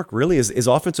question mark? Really? Is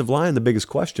offensive line the biggest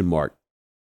question mark?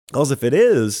 Because if it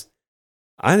is,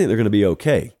 I think they're going to be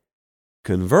okay.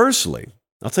 Conversely,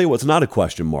 I'll tell you what's not a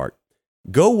question mark.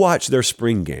 Go watch their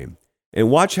spring game and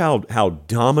watch how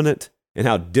dominant and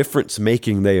how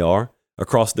difference-making they are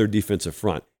across their defensive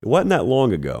front. It wasn't that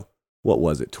long ago. What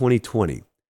was it, 2020?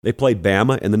 They played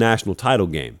Bama in the national title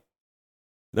game.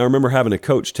 And I remember having a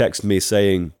coach text me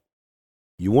saying,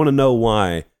 You want to know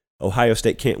why Ohio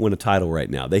State can't win a title right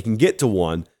now. They can get to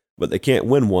one, but they can't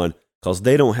win one because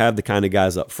they don't have the kind of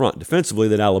guys up front defensively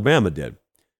that Alabama did.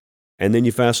 And then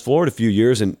you fast forward a few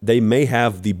years, and they may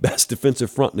have the best defensive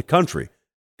front in the country,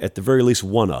 at the very least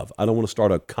one of. I don't want to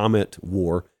start a comment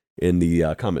war in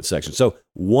the comment section. So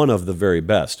one of the very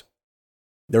best.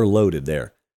 They're loaded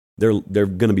there. They're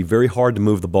going to be very hard to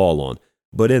move the ball on.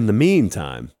 But in the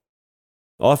meantime,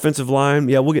 offensive line,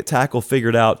 yeah, we'll get tackle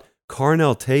figured out.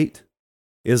 Carnell Tate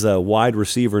is a wide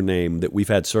receiver name that we've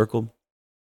had circled.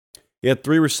 He had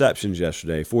 3 receptions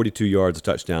yesterday, 42 yards, a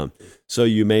touchdown. So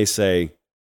you may say,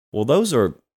 well, those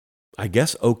are, I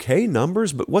guess, okay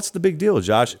numbers, but what's the big deal,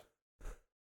 Josh?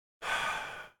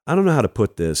 I don't know how to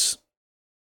put this.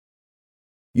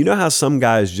 You know how some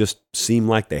guys just seem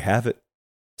like they have it?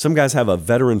 Some guys have a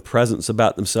veteran presence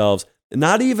about themselves,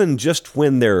 not even just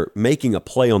when they're making a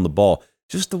play on the ball,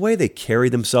 just the way they carry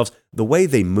themselves, the way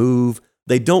they move.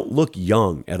 They don't look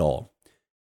young at all.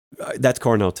 That's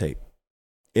Carnell Tate.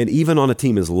 And even on a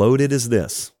team as loaded as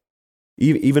this,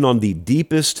 even on the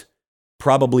deepest,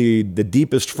 probably the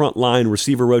deepest frontline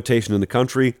receiver rotation in the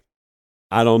country,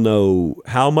 I don't know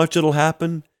how much it'll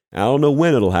happen. I don't know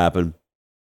when it'll happen.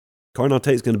 Carnell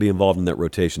Tate's going to be involved in that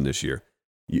rotation this year.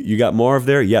 You got Marv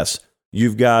there? Yes.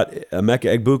 You've got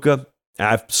Emeka Egbuka.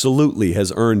 Absolutely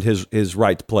has earned his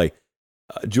right to play.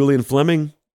 Julian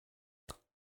Fleming?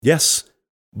 Yes.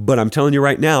 But I'm telling you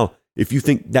right now, if you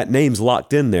think that name's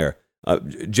locked in there,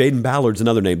 Jaden Ballard's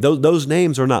another name. Those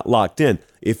names are not locked in.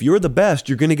 If you're the best,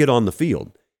 you're going to get on the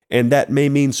field. And that may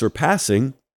mean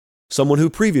surpassing someone who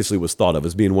previously was thought of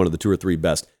as being one of the 2 or 3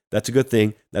 best. That's a good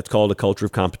thing. That's called a culture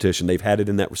of competition. They've had it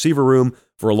in that receiver room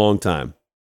for a long time.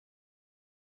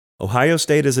 Ohio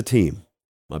State as a team,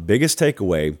 my biggest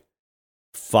takeaway,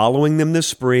 following them this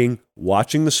spring,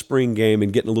 watching the spring game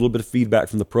and getting a little bit of feedback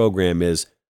from the program is,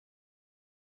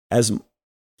 as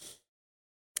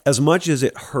much as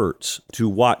it hurts to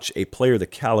watch a player the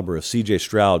caliber of C.J.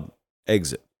 Stroud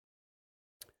exit,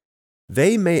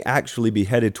 they may actually be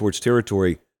headed towards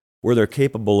territory where they're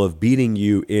capable of beating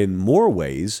you in more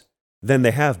ways than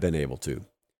they have been able to.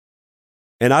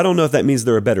 And I don't know if that means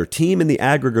they're a better team in the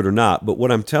aggregate or not, but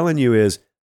what I'm telling you is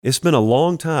it's been a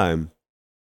long time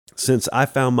since I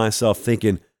found myself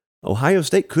thinking Ohio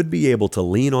State could be able to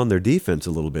lean on their defense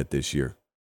a little bit this year.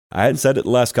 I hadn't said it the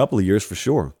last couple of years for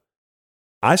sure.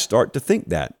 I start to think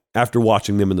that after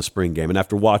watching them in the spring game and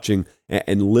after watching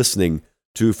and listening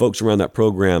to folks around that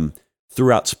program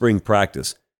throughout spring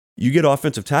practice. You get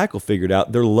offensive tackle figured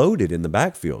out, they're loaded in the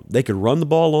backfield. They could run the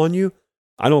ball on you.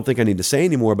 I don't think I need to say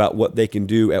any more about what they can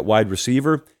do at wide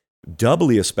receiver,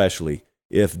 doubly especially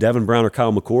if Devin Brown or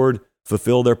Kyle McCord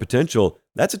fulfill their potential.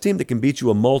 That's a team that can beat you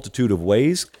a multitude of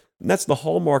ways, and that's the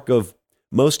hallmark of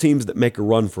most teams that make a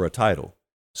run for a title.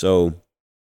 So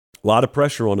a lot of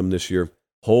pressure on them this year,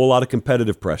 whole lot of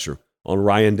competitive pressure on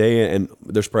Ryan Day, and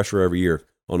there's pressure every year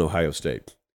on Ohio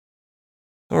State.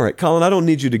 All right, Colin, I don't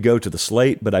need you to go to the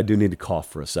slate, but I do need to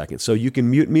cough for a second. So you can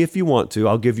mute me if you want to.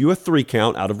 I'll give you a 3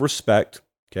 count out of respect.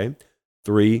 Okay?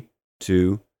 3,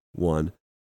 2, 1.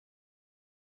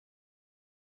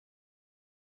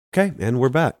 Okay, and we're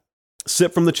back.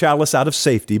 Sip from the chalice out of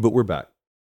safety, but we're back.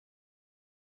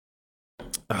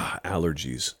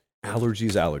 Allergies.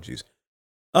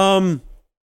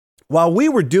 While we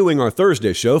were doing our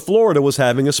Thursday show, Florida was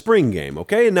having a spring game,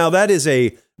 okay? Now that is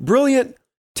a brilliant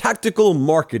tactical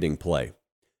marketing play.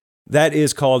 That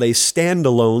is called a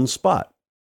standalone spot.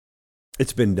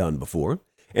 It's been done before.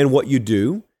 And what you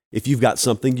do, if you've got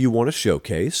something you want to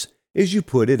showcase, is you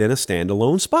put it in a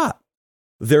standalone spot.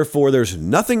 Therefore, there's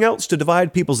nothing else to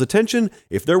divide people's attention.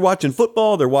 If they're watching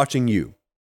football, they're watching you.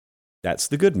 That's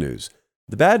the good news.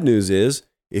 The bad news is,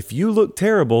 if you look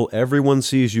terrible, everyone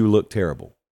sees you look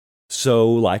terrible. So,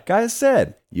 like I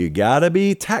said, you gotta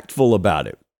be tactful about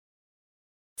it.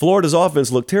 Florida's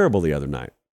offense looked terrible the other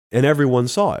night, and everyone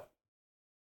saw it.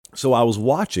 So I was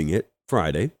watching it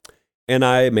Friday, and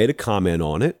I made a comment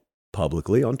on it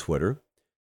publicly on Twitter.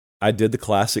 I did the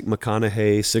classic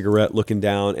McConaughey cigarette looking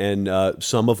down, and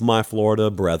some of my Florida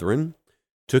brethren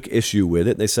took issue with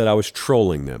it. They said I was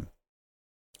trolling them.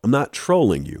 I'm not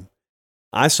trolling you.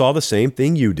 I saw the same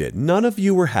thing you did. None of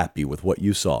you were happy with what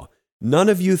you saw. None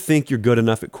of you think you're good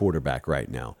enough at quarterback right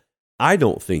now. I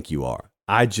don't think you are.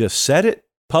 I just said it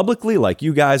publicly, like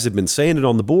you guys have been saying it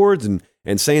on the boards and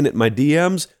saying it in my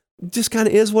DMs. It just kind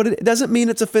of is what it doesn't mean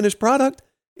it's a finished product.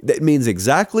 That means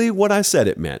exactly what I said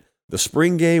it meant. The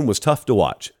spring game was tough to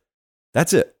watch.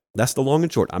 That's it. That's the long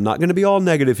and short. I'm not going to be all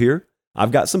negative here.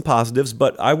 I've got some positives,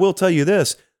 but I will tell you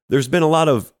this. There's been a lot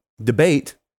of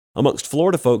debate amongst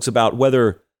Florida folks about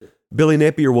whether Billy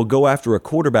Napier will go after a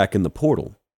quarterback in the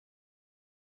portal,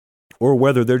 or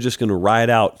whether they're just going to ride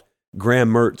out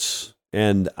Graham Mertz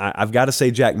and I've got to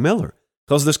say Jack Miller,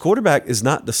 because this quarterback is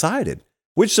not decided,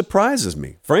 which surprises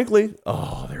me. Frankly,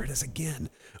 there it is again.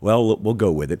 Well, we'll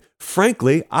go with it.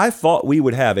 Frankly, I thought we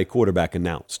would have a quarterback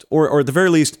announced, or at the very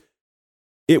least,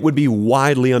 it would be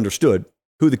widely understood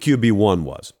who the QB1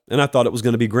 was. And I thought it was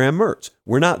going to be Graham Mertz.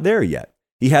 We're not there yet.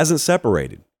 He hasn't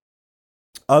separated.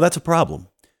 That's a problem.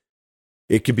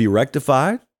 It could be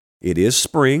rectified. It is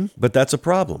spring, but that's a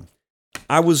problem.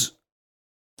 I was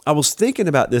thinking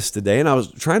about this today, and I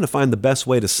was trying to find the best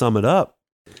way to sum it up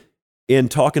in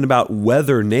talking about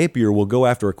whether Napier will go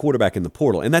after a quarterback in the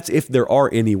portal. And that's if there are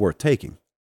any worth taking.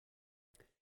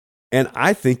 And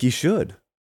I think he should.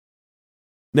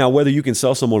 Now, whether you can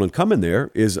sell someone and come in there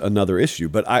is another issue,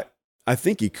 but I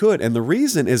think he could. And the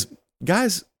reason is,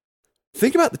 guys,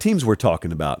 think about the teams we're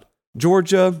talking about.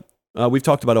 Georgia, we've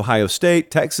talked about Ohio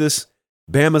State, Texas,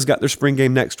 Bama's got their spring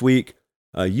game next week.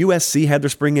 USC had their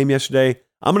spring game yesterday.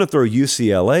 I'm going to throw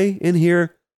UCLA in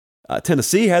here.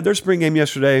 Tennessee had their spring game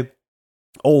yesterday.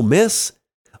 Ole Miss,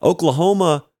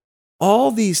 Oklahoma,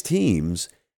 all these teams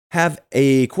have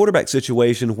a quarterback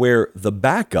situation where the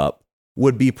backup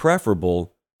would be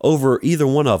preferable over either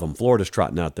one of them. Florida's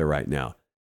trotting out there right now.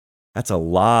 That's a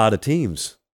lot of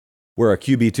teams where a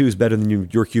QB2 is better than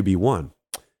your QB1.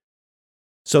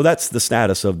 So that's the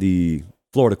status of the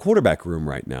Florida quarterback room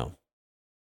right now.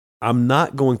 I'm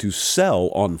not going to sell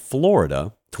on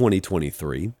Florida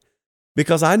 2023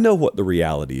 because I know what the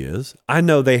reality is. I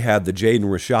know they had the Jaden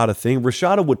Rashada thing.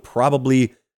 Rashada would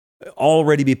probably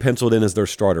already be penciled in as their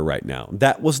starter right now.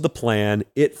 That was the plan.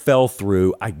 It fell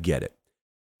through. I get it.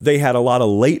 They had a lot of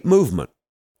late movement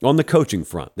on the coaching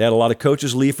front. They had a lot of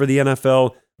coaches leave for the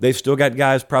NFL. They've still got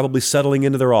guys probably settling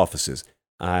into their offices.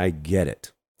 I get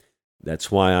it.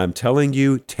 That's why I'm telling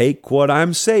you, take what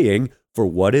I'm saying for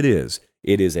what it is.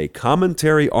 It is a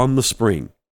commentary on the spring.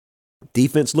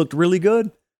 Defense looked really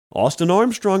good. Austin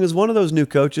Armstrong is one of those new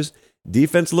coaches.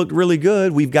 Defense looked really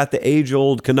good. We've got the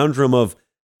age-old conundrum of,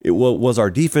 was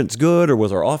our defense good or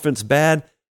was our offense bad?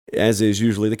 As is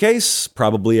usually the case,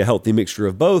 probably a healthy mixture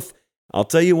of both. I'll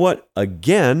tell you what,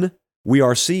 again, we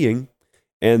are seeing,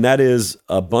 and that is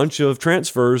a bunch of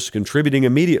transfers contributing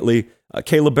immediately.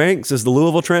 Caleb Banks is the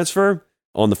Louisville transfer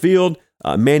on the field.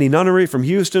 Manny Nunnery from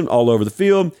Houston, all over the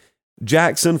field.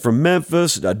 Jackson from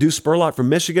Memphis, Deuce Spurlock from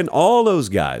Michigan, all those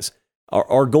guys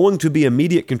are going to be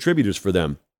immediate contributors for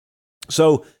them.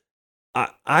 So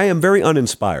I am very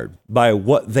uninspired by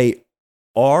what they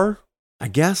are, I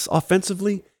guess,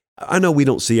 offensively. I know we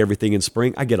don't see everything in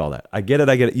spring. I get all that. I get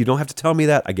it. You don't have to tell me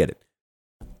that. I get it.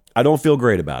 I don't feel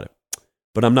great about it,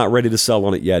 but I'm not ready to sell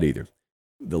on it yet either.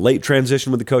 The late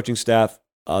transition with the coaching staff,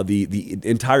 the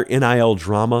entire NIL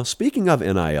drama. Speaking of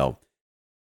NIL,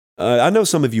 I know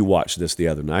some of you watched this the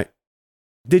other night.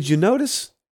 Did you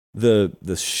notice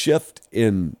the shift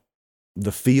in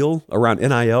the feel around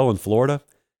NIL in Florida?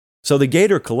 So the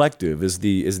Gator Collective is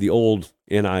the old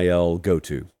NIL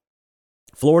go-to.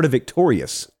 Florida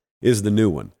Victorious is the new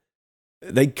one.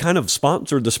 They kind of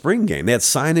sponsored the spring game. They had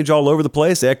signage all over the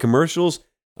place. They had commercials.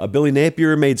 Billy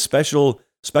Napier made special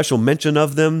mention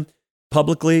of them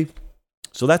publicly.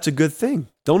 So that's a good thing.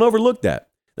 Don't overlook that.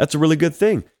 That's a really good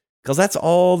thing because that's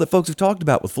all that folks have talked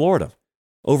about with Florida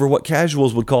over what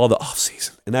casuals would call the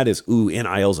offseason. And that is,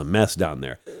 NIL's a mess down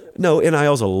there. No,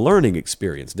 NIL's a learning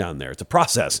experience down there. It's a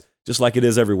process, just like it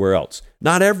is everywhere else.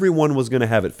 Not everyone was going to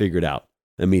have it figured out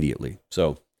immediately.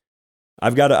 So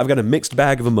I've got a mixed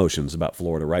bag of emotions about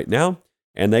Florida right now,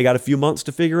 and they got a few months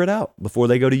to figure it out before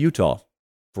they go to Utah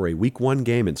for a Week 1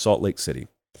 game in Salt Lake City.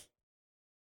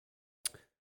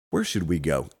 Where should we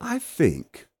go? I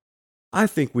think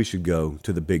we should go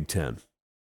to the Big Ten.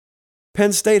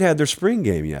 Penn State had their spring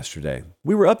game yesterday.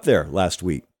 We were up there last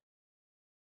week.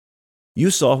 You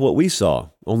saw what we saw,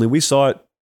 only we saw it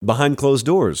behind closed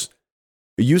doors.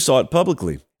 You saw it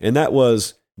publicly, and that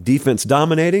was defense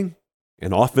dominating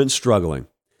and offense struggling.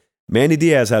 Manny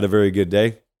Diaz had a very good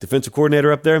day. Defensive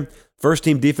coordinator up there. First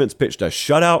team defense pitched a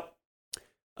shutout.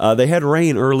 They had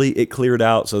rain early. It cleared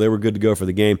out, so they were good to go for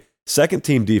the game. Second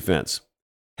team defense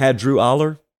had Drew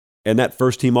Aller and that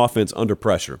first team offense under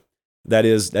pressure. That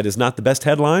is not the best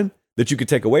headline that you could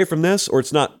take away from this, or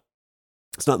it's not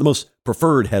the most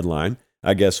preferred headline,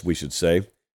 I guess we should say.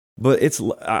 But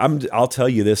I'll tell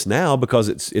you this now because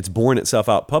it's borne itself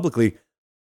out publicly.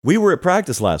 We were at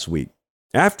practice last week.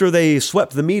 After they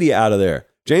swept the media out of there,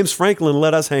 James Franklin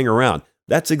let us hang around.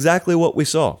 That's exactly what we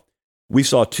saw. We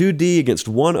saw 2D against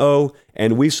 1-0,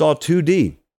 and we saw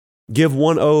 2D give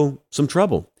 1-0 some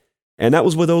trouble. And that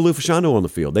was with Olu Fashanu on the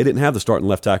field. They didn't have the starting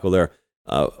left tackle there.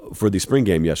 for the spring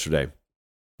game yesterday.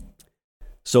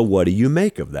 So what do you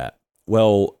make of that?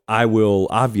 Well, I will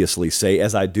obviously say,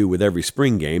 as I do with every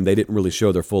spring game, they didn't really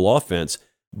show their full offense.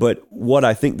 But what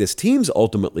I think this team's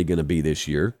ultimately going to be this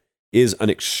year is an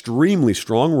extremely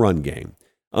strong run game,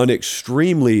 an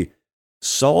extremely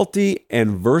salty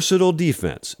and versatile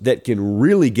defense that can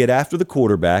really get after the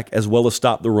quarterback as well as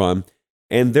stop the run.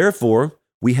 And therefore,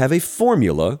 we have a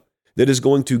formula that is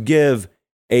going to give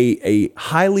a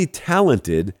highly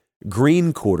talented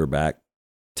green quarterback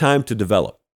time to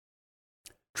develop.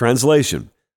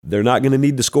 Translation, they're not going to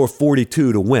need to score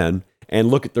 42 to win and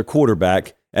look at their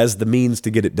quarterback as the means to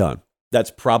get it done.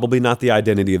 That's probably not the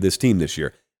identity of this team this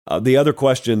year. The other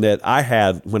question that I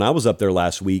had when I was up there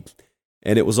last week,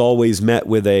 and it was always met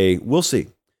with a, we'll see,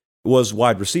 was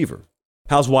wide receiver.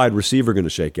 How's wide receiver going to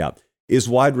shake out? Is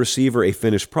wide receiver a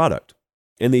finished product?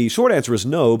 And the short answer is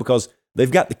no, because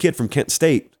they've got the kid from Kent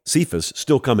State, Cephas,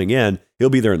 still coming in. He'll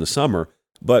be there in the summer.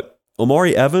 But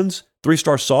Omari Evans,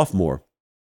 3-star sophomore,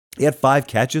 he had 5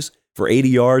 catches for 80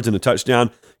 yards and a touchdown.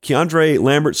 Keandre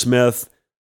Lambert-Smith,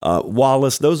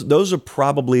 Wallace, those are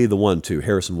probably the 1-2.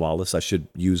 Harrison Wallace, I should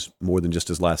use more than just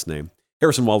his last name.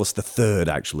 Harrison Wallace the third,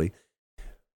 actually.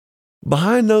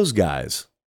 Behind those guys,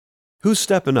 who's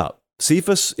stepping up?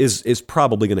 Cephas is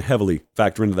probably going to heavily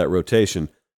factor into that rotation.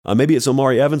 Maybe it's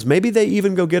Omari Evans. Maybe they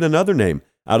even go get another name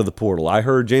out of the portal. I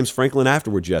heard James Franklin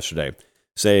afterwards yesterday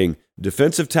saying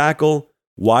defensive tackle,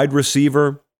 wide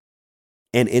receiver,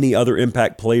 and any other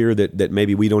impact player that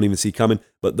maybe we don't even see coming.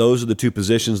 But those are the 2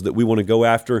 positions that we want to go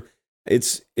after.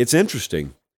 It's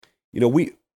interesting. You know,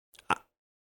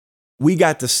 we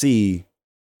got to see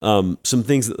some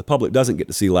things that the public doesn't get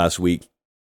to see last week.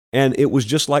 And it was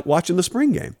just like watching the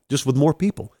spring game, just with more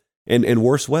people and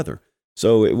worse weather.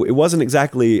 So it wasn't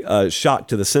exactly a shock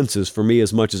to the senses for me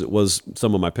as much as it was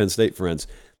some of my Penn State friends.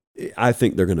 I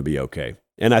think they're going to be okay.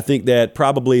 And I think that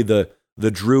probably the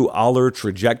Drew Aller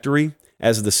trajectory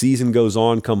as the season goes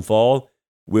on come fall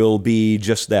will be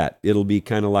just that. It'll be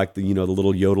kind of like the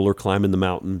little yodeler climbing the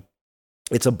mountain.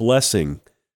 It's a blessing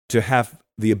to have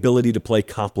the ability to play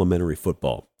complementary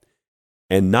football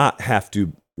and not have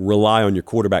to rely on your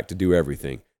quarterback to do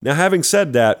everything. Now, having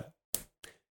said that,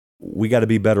 we got to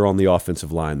be better on the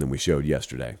offensive line than we showed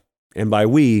yesterday. And by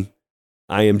we,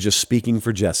 I am just speaking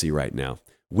for Jesse right now.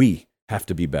 We have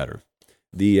to be better.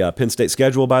 The Penn State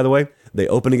schedule, by the way, they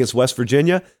open against West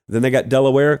Virginia, then they got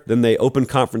Delaware, then they open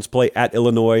conference play at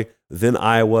Illinois, then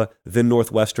Iowa, then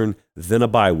Northwestern, then a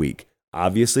bye week.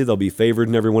 Obviously, they'll be favored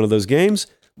in every one of those games.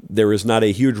 There is not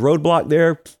a huge roadblock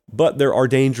there, but there are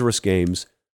dangerous games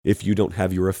if you don't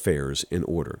have your affairs in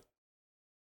order.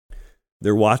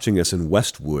 They're watching us in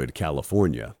Westwood,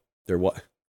 California.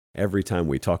 Every time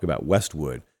we talk about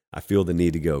Westwood, I feel the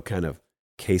need to go kind of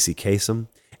Casey Kasem.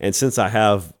 And since I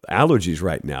have allergies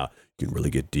right now, you can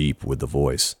really get deep with the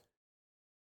voice.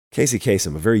 Casey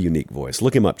Kasem, a very unique voice.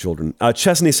 Look him up, children.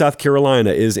 Chesney, South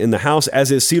Carolina is in the house, as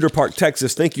is Cedar Park,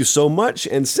 Texas. Thank you so much.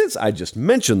 And since I just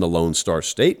mentioned the Lone Star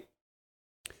State,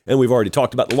 and we've already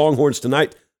talked about the Longhorns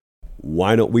tonight,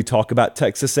 why don't we talk about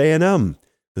Texas A&M?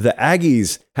 The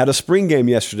Aggies had a spring game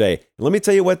yesterday. And let me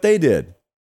tell you what they did.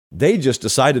 They just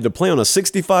decided to play on a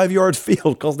 65-yard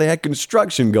field because they had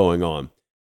construction going on.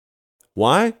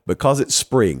 Why? Because it's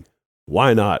spring.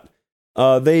 Why not?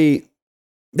 They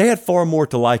had far more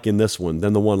to like in this one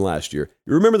than the one last year.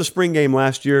 You remember the spring game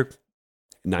last year?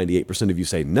 98% of you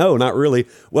say, no, not really.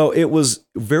 Well, it was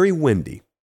very windy,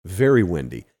 very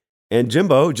windy. And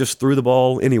Jimbo just threw the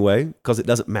ball anyway because it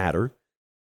doesn't matter.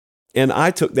 And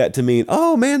I took that to mean,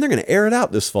 oh, man, they're going to air it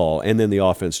out this fall. And then the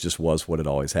offense just was what it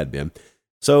always had been.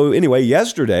 So anyway,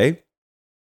 yesterday,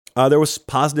 there was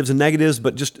positives and negatives,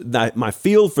 but just my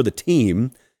feel for the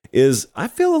team is I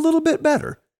feel a little bit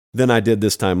better than I did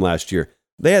this time last year.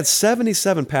 They had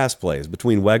 77 pass plays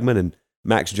between Wegman and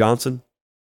Max Johnson.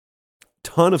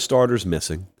 Ton of starters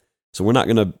missing. So we're not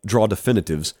going to draw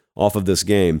definitives off of this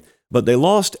game. But they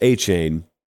lost A-Chain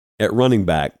at running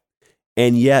back.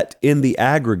 And yet, in the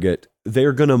aggregate,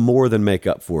 they're going to more than make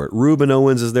up for it. Reuben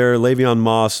Owens is there, Le'Veon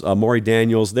Moss, Maury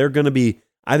Daniels. They're going to be,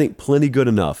 I think, plenty good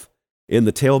enough in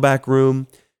the tailback room,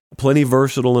 plenty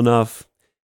versatile enough.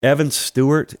 Evan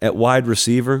Stewart at wide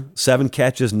receiver, 7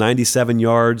 catches, 97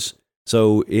 yards.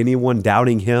 So anyone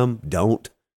doubting him, don't.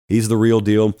 He's the real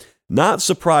deal. Not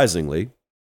surprisingly,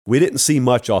 we didn't see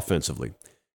much offensively.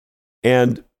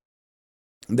 And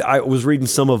I was reading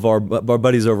some of our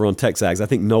buddies over on TexAgs. I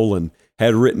think Nolan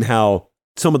had written how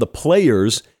some of the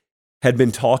players had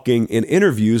been talking in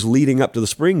interviews leading up to the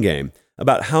spring game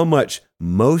about how much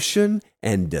motion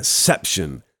and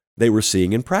deception they were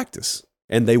seeing in practice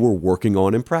and they were working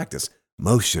on in practice.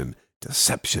 Motion,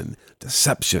 deception,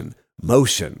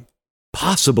 motion,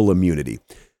 possible immunity.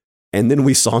 And then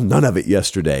we saw none of it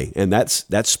yesterday. And that's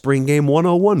spring game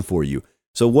 101 for you.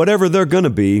 So whatever they're going to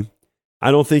be,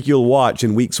 I don't think you'll watch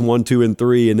in weeks 1, 2, and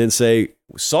 3 and then say,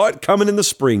 saw it coming in the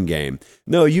spring game.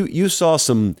 No, you saw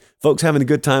some folks having a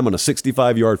good time on a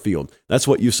 65-yard field. That's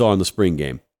what you saw in the spring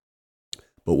game.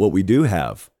 But what we do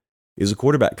have is a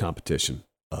quarterback competition.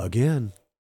 Again,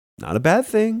 not a bad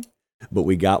thing, but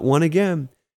we got one again.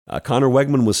 Connor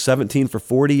Wegman was 17 for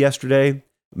 40 yesterday.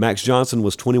 Max Johnson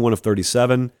was 21 of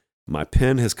 37. My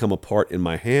pen has come apart in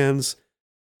my hands.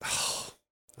 Oh,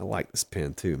 I like this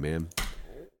pen too, man.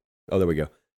 Oh, there we go.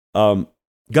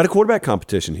 Got a quarterback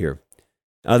competition here.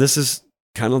 This is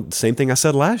kind of the same thing I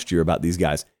said last year about these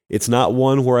guys. It's not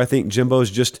one where I think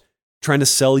Jimbo's just trying to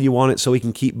sell you on it so he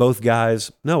can keep both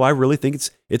guys. No, I really think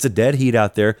it's a dead heat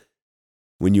out there.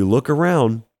 When you look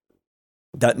around,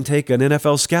 it doesn't take an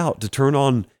NFL scout to turn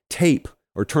on tape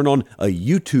or turn on a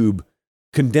YouTube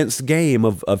condensed game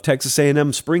of Texas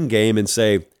A&M spring game and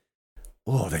say,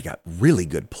 oh, they got really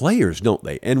good players, don't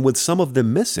they? And with some of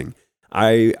them missing,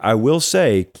 I will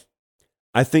say,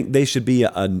 I think they should be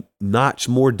a notch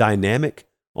more dynamic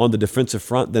on the defensive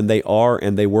front than they are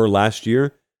and they were last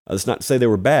year. That's not to say they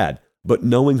were bad, but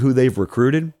knowing who they've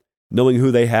recruited, knowing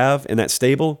who they have in that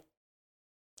stable,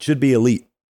 should be elite.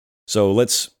 So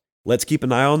let's keep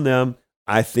an eye on them.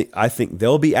 I think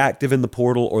they'll be active in the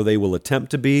portal, or they will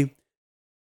attempt to be.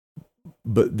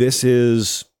 But this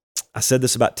is, I said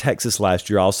this about Texas last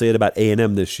year. I'll say it about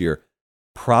A&M this year.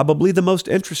 Probably the most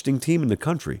interesting team in the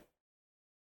country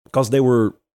because they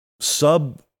were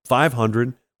sub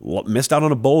 500, missed out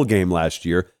on a bowl game last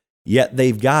year, yet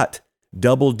they've got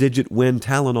double-digit win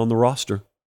talent on the roster.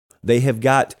 They have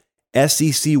got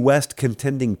SEC West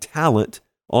contending talent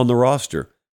on the roster.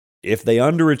 If they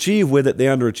underachieve with it, they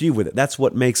underachieve with it. That's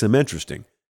what makes them interesting.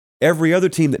 Every other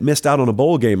team that missed out on a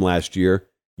bowl game last year,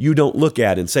 you don't look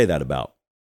at and say that about.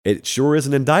 It sure is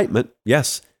an indictment.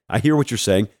 Yes, I hear what you're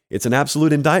saying. It's an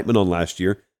absolute indictment on last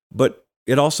year, but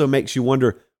it also makes you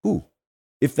wonder,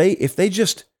 if they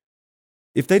just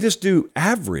do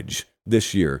average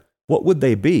this year, what would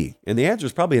they be? And the answer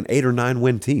is probably an 8 or 9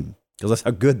 win team because that's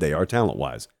how good they are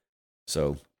talent-wise.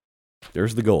 So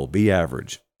there's the goal, be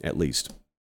average at least.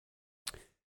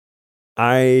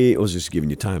 I was just giving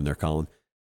you time there, Colin.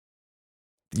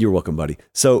 You're welcome, buddy.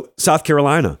 So South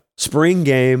Carolina, spring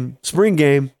game.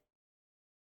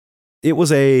 It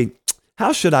was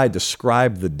how should I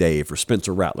describe the day for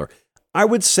Spencer Rattler? I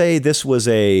would say this was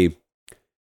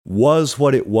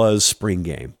what it was spring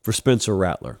game for Spencer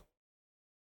Rattler.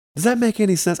 Does that make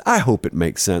any sense? I hope it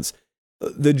makes sense.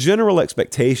 The general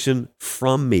expectation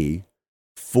from me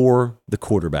for the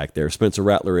quarterback there, Spencer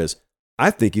Rattler, is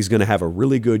I think he's going to have a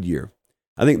really good year.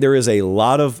 I think there is a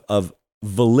lot of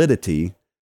validity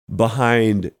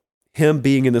behind him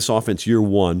being in this offense year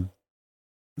one,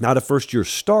 not a first-year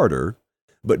starter,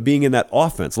 but being in that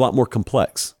offense, a lot more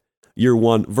complex year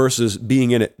one versus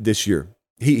being in it this year.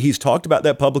 He's talked about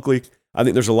that publicly. I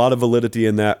think there's a lot of validity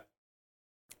in that.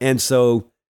 And so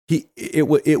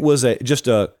it was just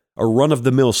a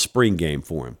run-of-the-mill spring game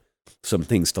for him. Some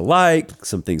things to like,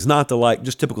 some things not to like,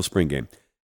 just typical spring game.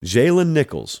 Jalen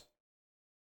Nichols,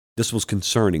 this was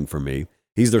concerning for me.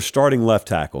 He's their starting left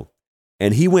tackle.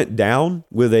 And he went down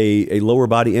with a lower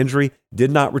body injury,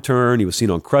 did not return. He was seen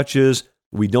on crutches.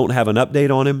 We don't have an update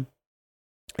on him.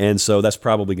 And so that's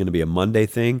probably going to be a Monday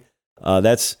thing.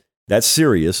 That's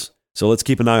serious. So let's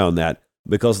keep an eye on that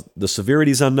because the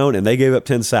severity is unknown and they gave up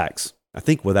 10 sacks, I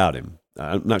think, without him.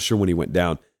 I'm not sure when he went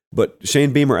down. But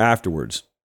Shane Beamer afterwards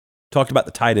talked about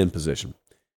the tight end position.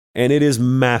 And it is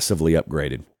massively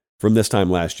upgraded from this time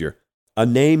last year. A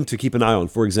name to keep an eye on,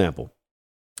 for example,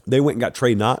 they went and got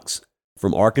Trey Knox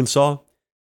from Arkansas,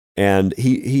 and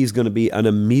he's going to be an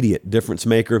immediate difference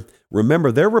maker.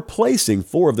 Remember, they're replacing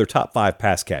 4 of their top 5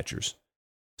 pass catchers.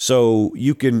 So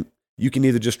you can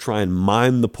either just try and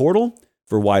mine the portal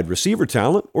for wide receiver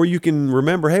talent, or you can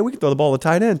remember, hey, we can throw the ball at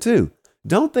tight end too.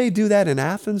 Don't they do that in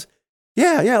Athens?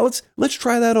 Yeah, let's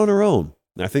try that on our own.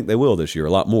 And I think they will this year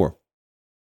a lot more.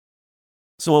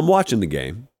 So I'm watching the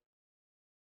game,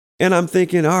 and I'm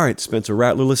thinking, all right, Spencer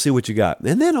Rattler, let's see what you got.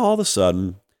 And then all of a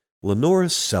sudden,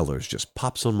 Lenoris Sellers just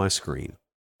pops on my screen.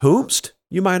 Whomst,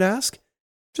 you might ask?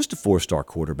 Just a 4-star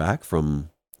quarterback from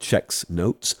Checks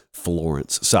Notes,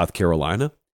 Florence, South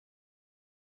Carolina.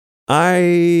 I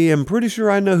am pretty sure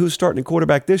I know who's starting a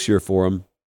quarterback this year for him,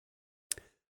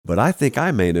 but I think I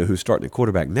may know who's starting a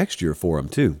quarterback next year for him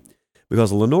too.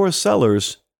 Because Lenoris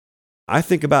Sellers, I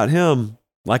think about him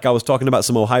like I was talking about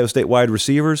some Ohio State wide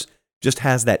receivers, just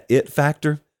has that it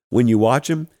factor when you watch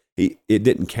him. it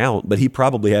didn't count, but he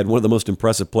probably had one of the most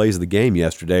impressive plays of the game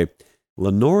yesterday.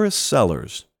 LaNorris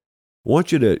Sellers. I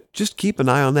want you to just keep an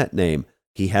eye on that name.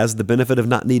 He has the benefit of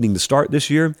not needing to start this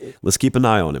year. Let's keep an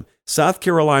eye on him. South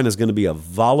Carolina is going to be a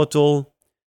volatile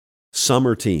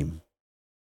summer team.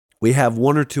 We have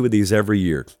one or two of these every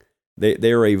year.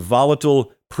 They are a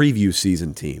volatile preview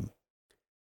season team.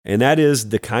 And that is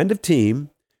the kind of team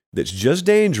that's just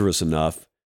dangerous enough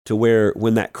to where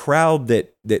when that crowd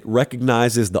that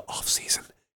recognizes the offseason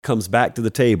comes back to the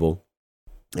table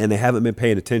and they haven't been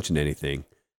paying attention to anything,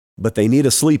 but they need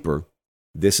a sleeper,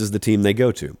 this is the team they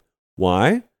go to.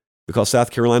 Why? Because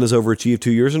South Carolina's overachieved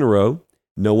 2 years in a row.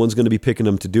 No one's going to be picking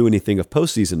them to do anything of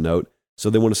postseason note, so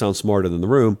they want to sound smarter than the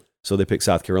room, so they pick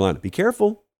South Carolina. Be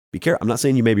careful. Be careful. I'm not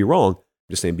saying you may be wrong.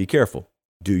 I'm just saying be careful.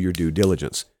 Do your due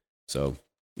diligence. So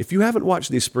if you haven't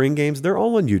watched these spring games, they're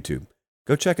all on YouTube.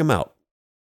 Go check them out.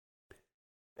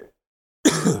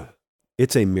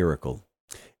 It's a miracle.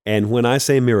 And when I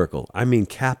say miracle, I mean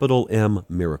capital M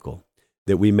miracle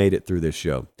that we made it through this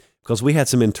show. Because we had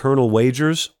some internal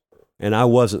wagers, and I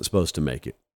wasn't supposed to make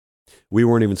it. We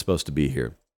weren't even supposed to be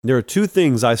here. There are two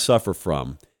things I suffer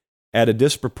from at a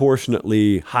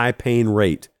disproportionately high pain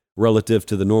rate relative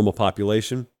to the normal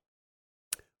population.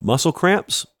 Muscle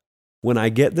cramps, when I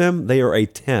get them, they are a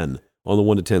 10 on the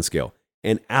 1 to 10 scale.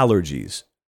 And allergies,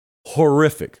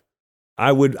 horrific.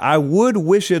 I would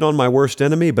wish it on my worst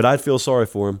enemy, but I'd feel sorry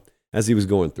for him as he was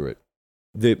going through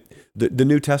it. The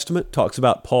New Testament talks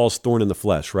about Paul's thorn in the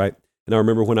flesh, right? And I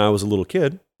remember when I was a little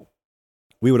kid,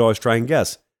 we would always try and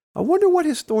guess. I wonder what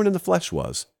his thorn in the flesh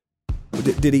was.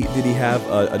 Did he have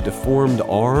a deformed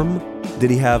arm? Did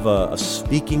he have a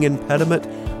speaking impediment?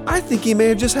 I think he may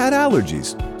have just had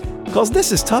allergies. Because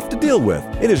this is tough to deal with.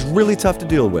 It is really tough to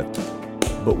deal with.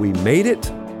 But we made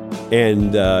it,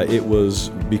 and it was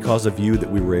because of you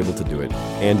that we were able to do it,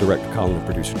 and Director Colin and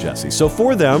Producer Jesse. So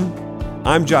for them,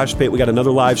 I'm Josh Pate. We got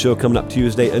another live show coming up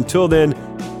Tuesday. Until then,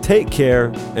 take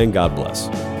care, and God bless.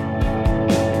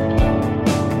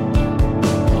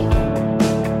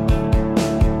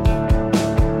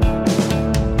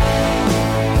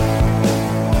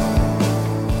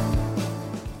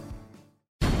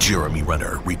 Jeremy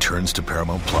Renner returns to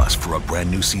Paramount Plus for a brand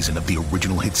new season of the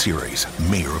original hit series,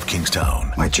 Mayor of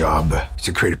Kingstown. My job is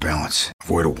to create a balance,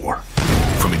 avoid a war.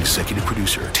 From executive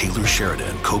producer Taylor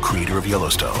Sheridan, co-creator of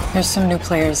Yellowstone. There's some new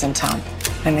players in town,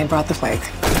 and they brought the plague.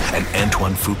 And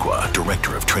Antoine Fuqua,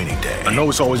 director of Training Day. I know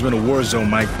it's always been a war zone,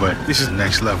 Mike, but this is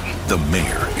next level. The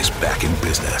mayor is back in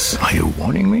business. Are you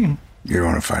warning me? You're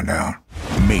going to find out.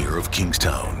 Mayor of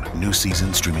Kingstown. New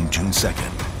season streaming June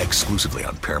 2nd, exclusively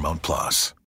on Paramount Plus.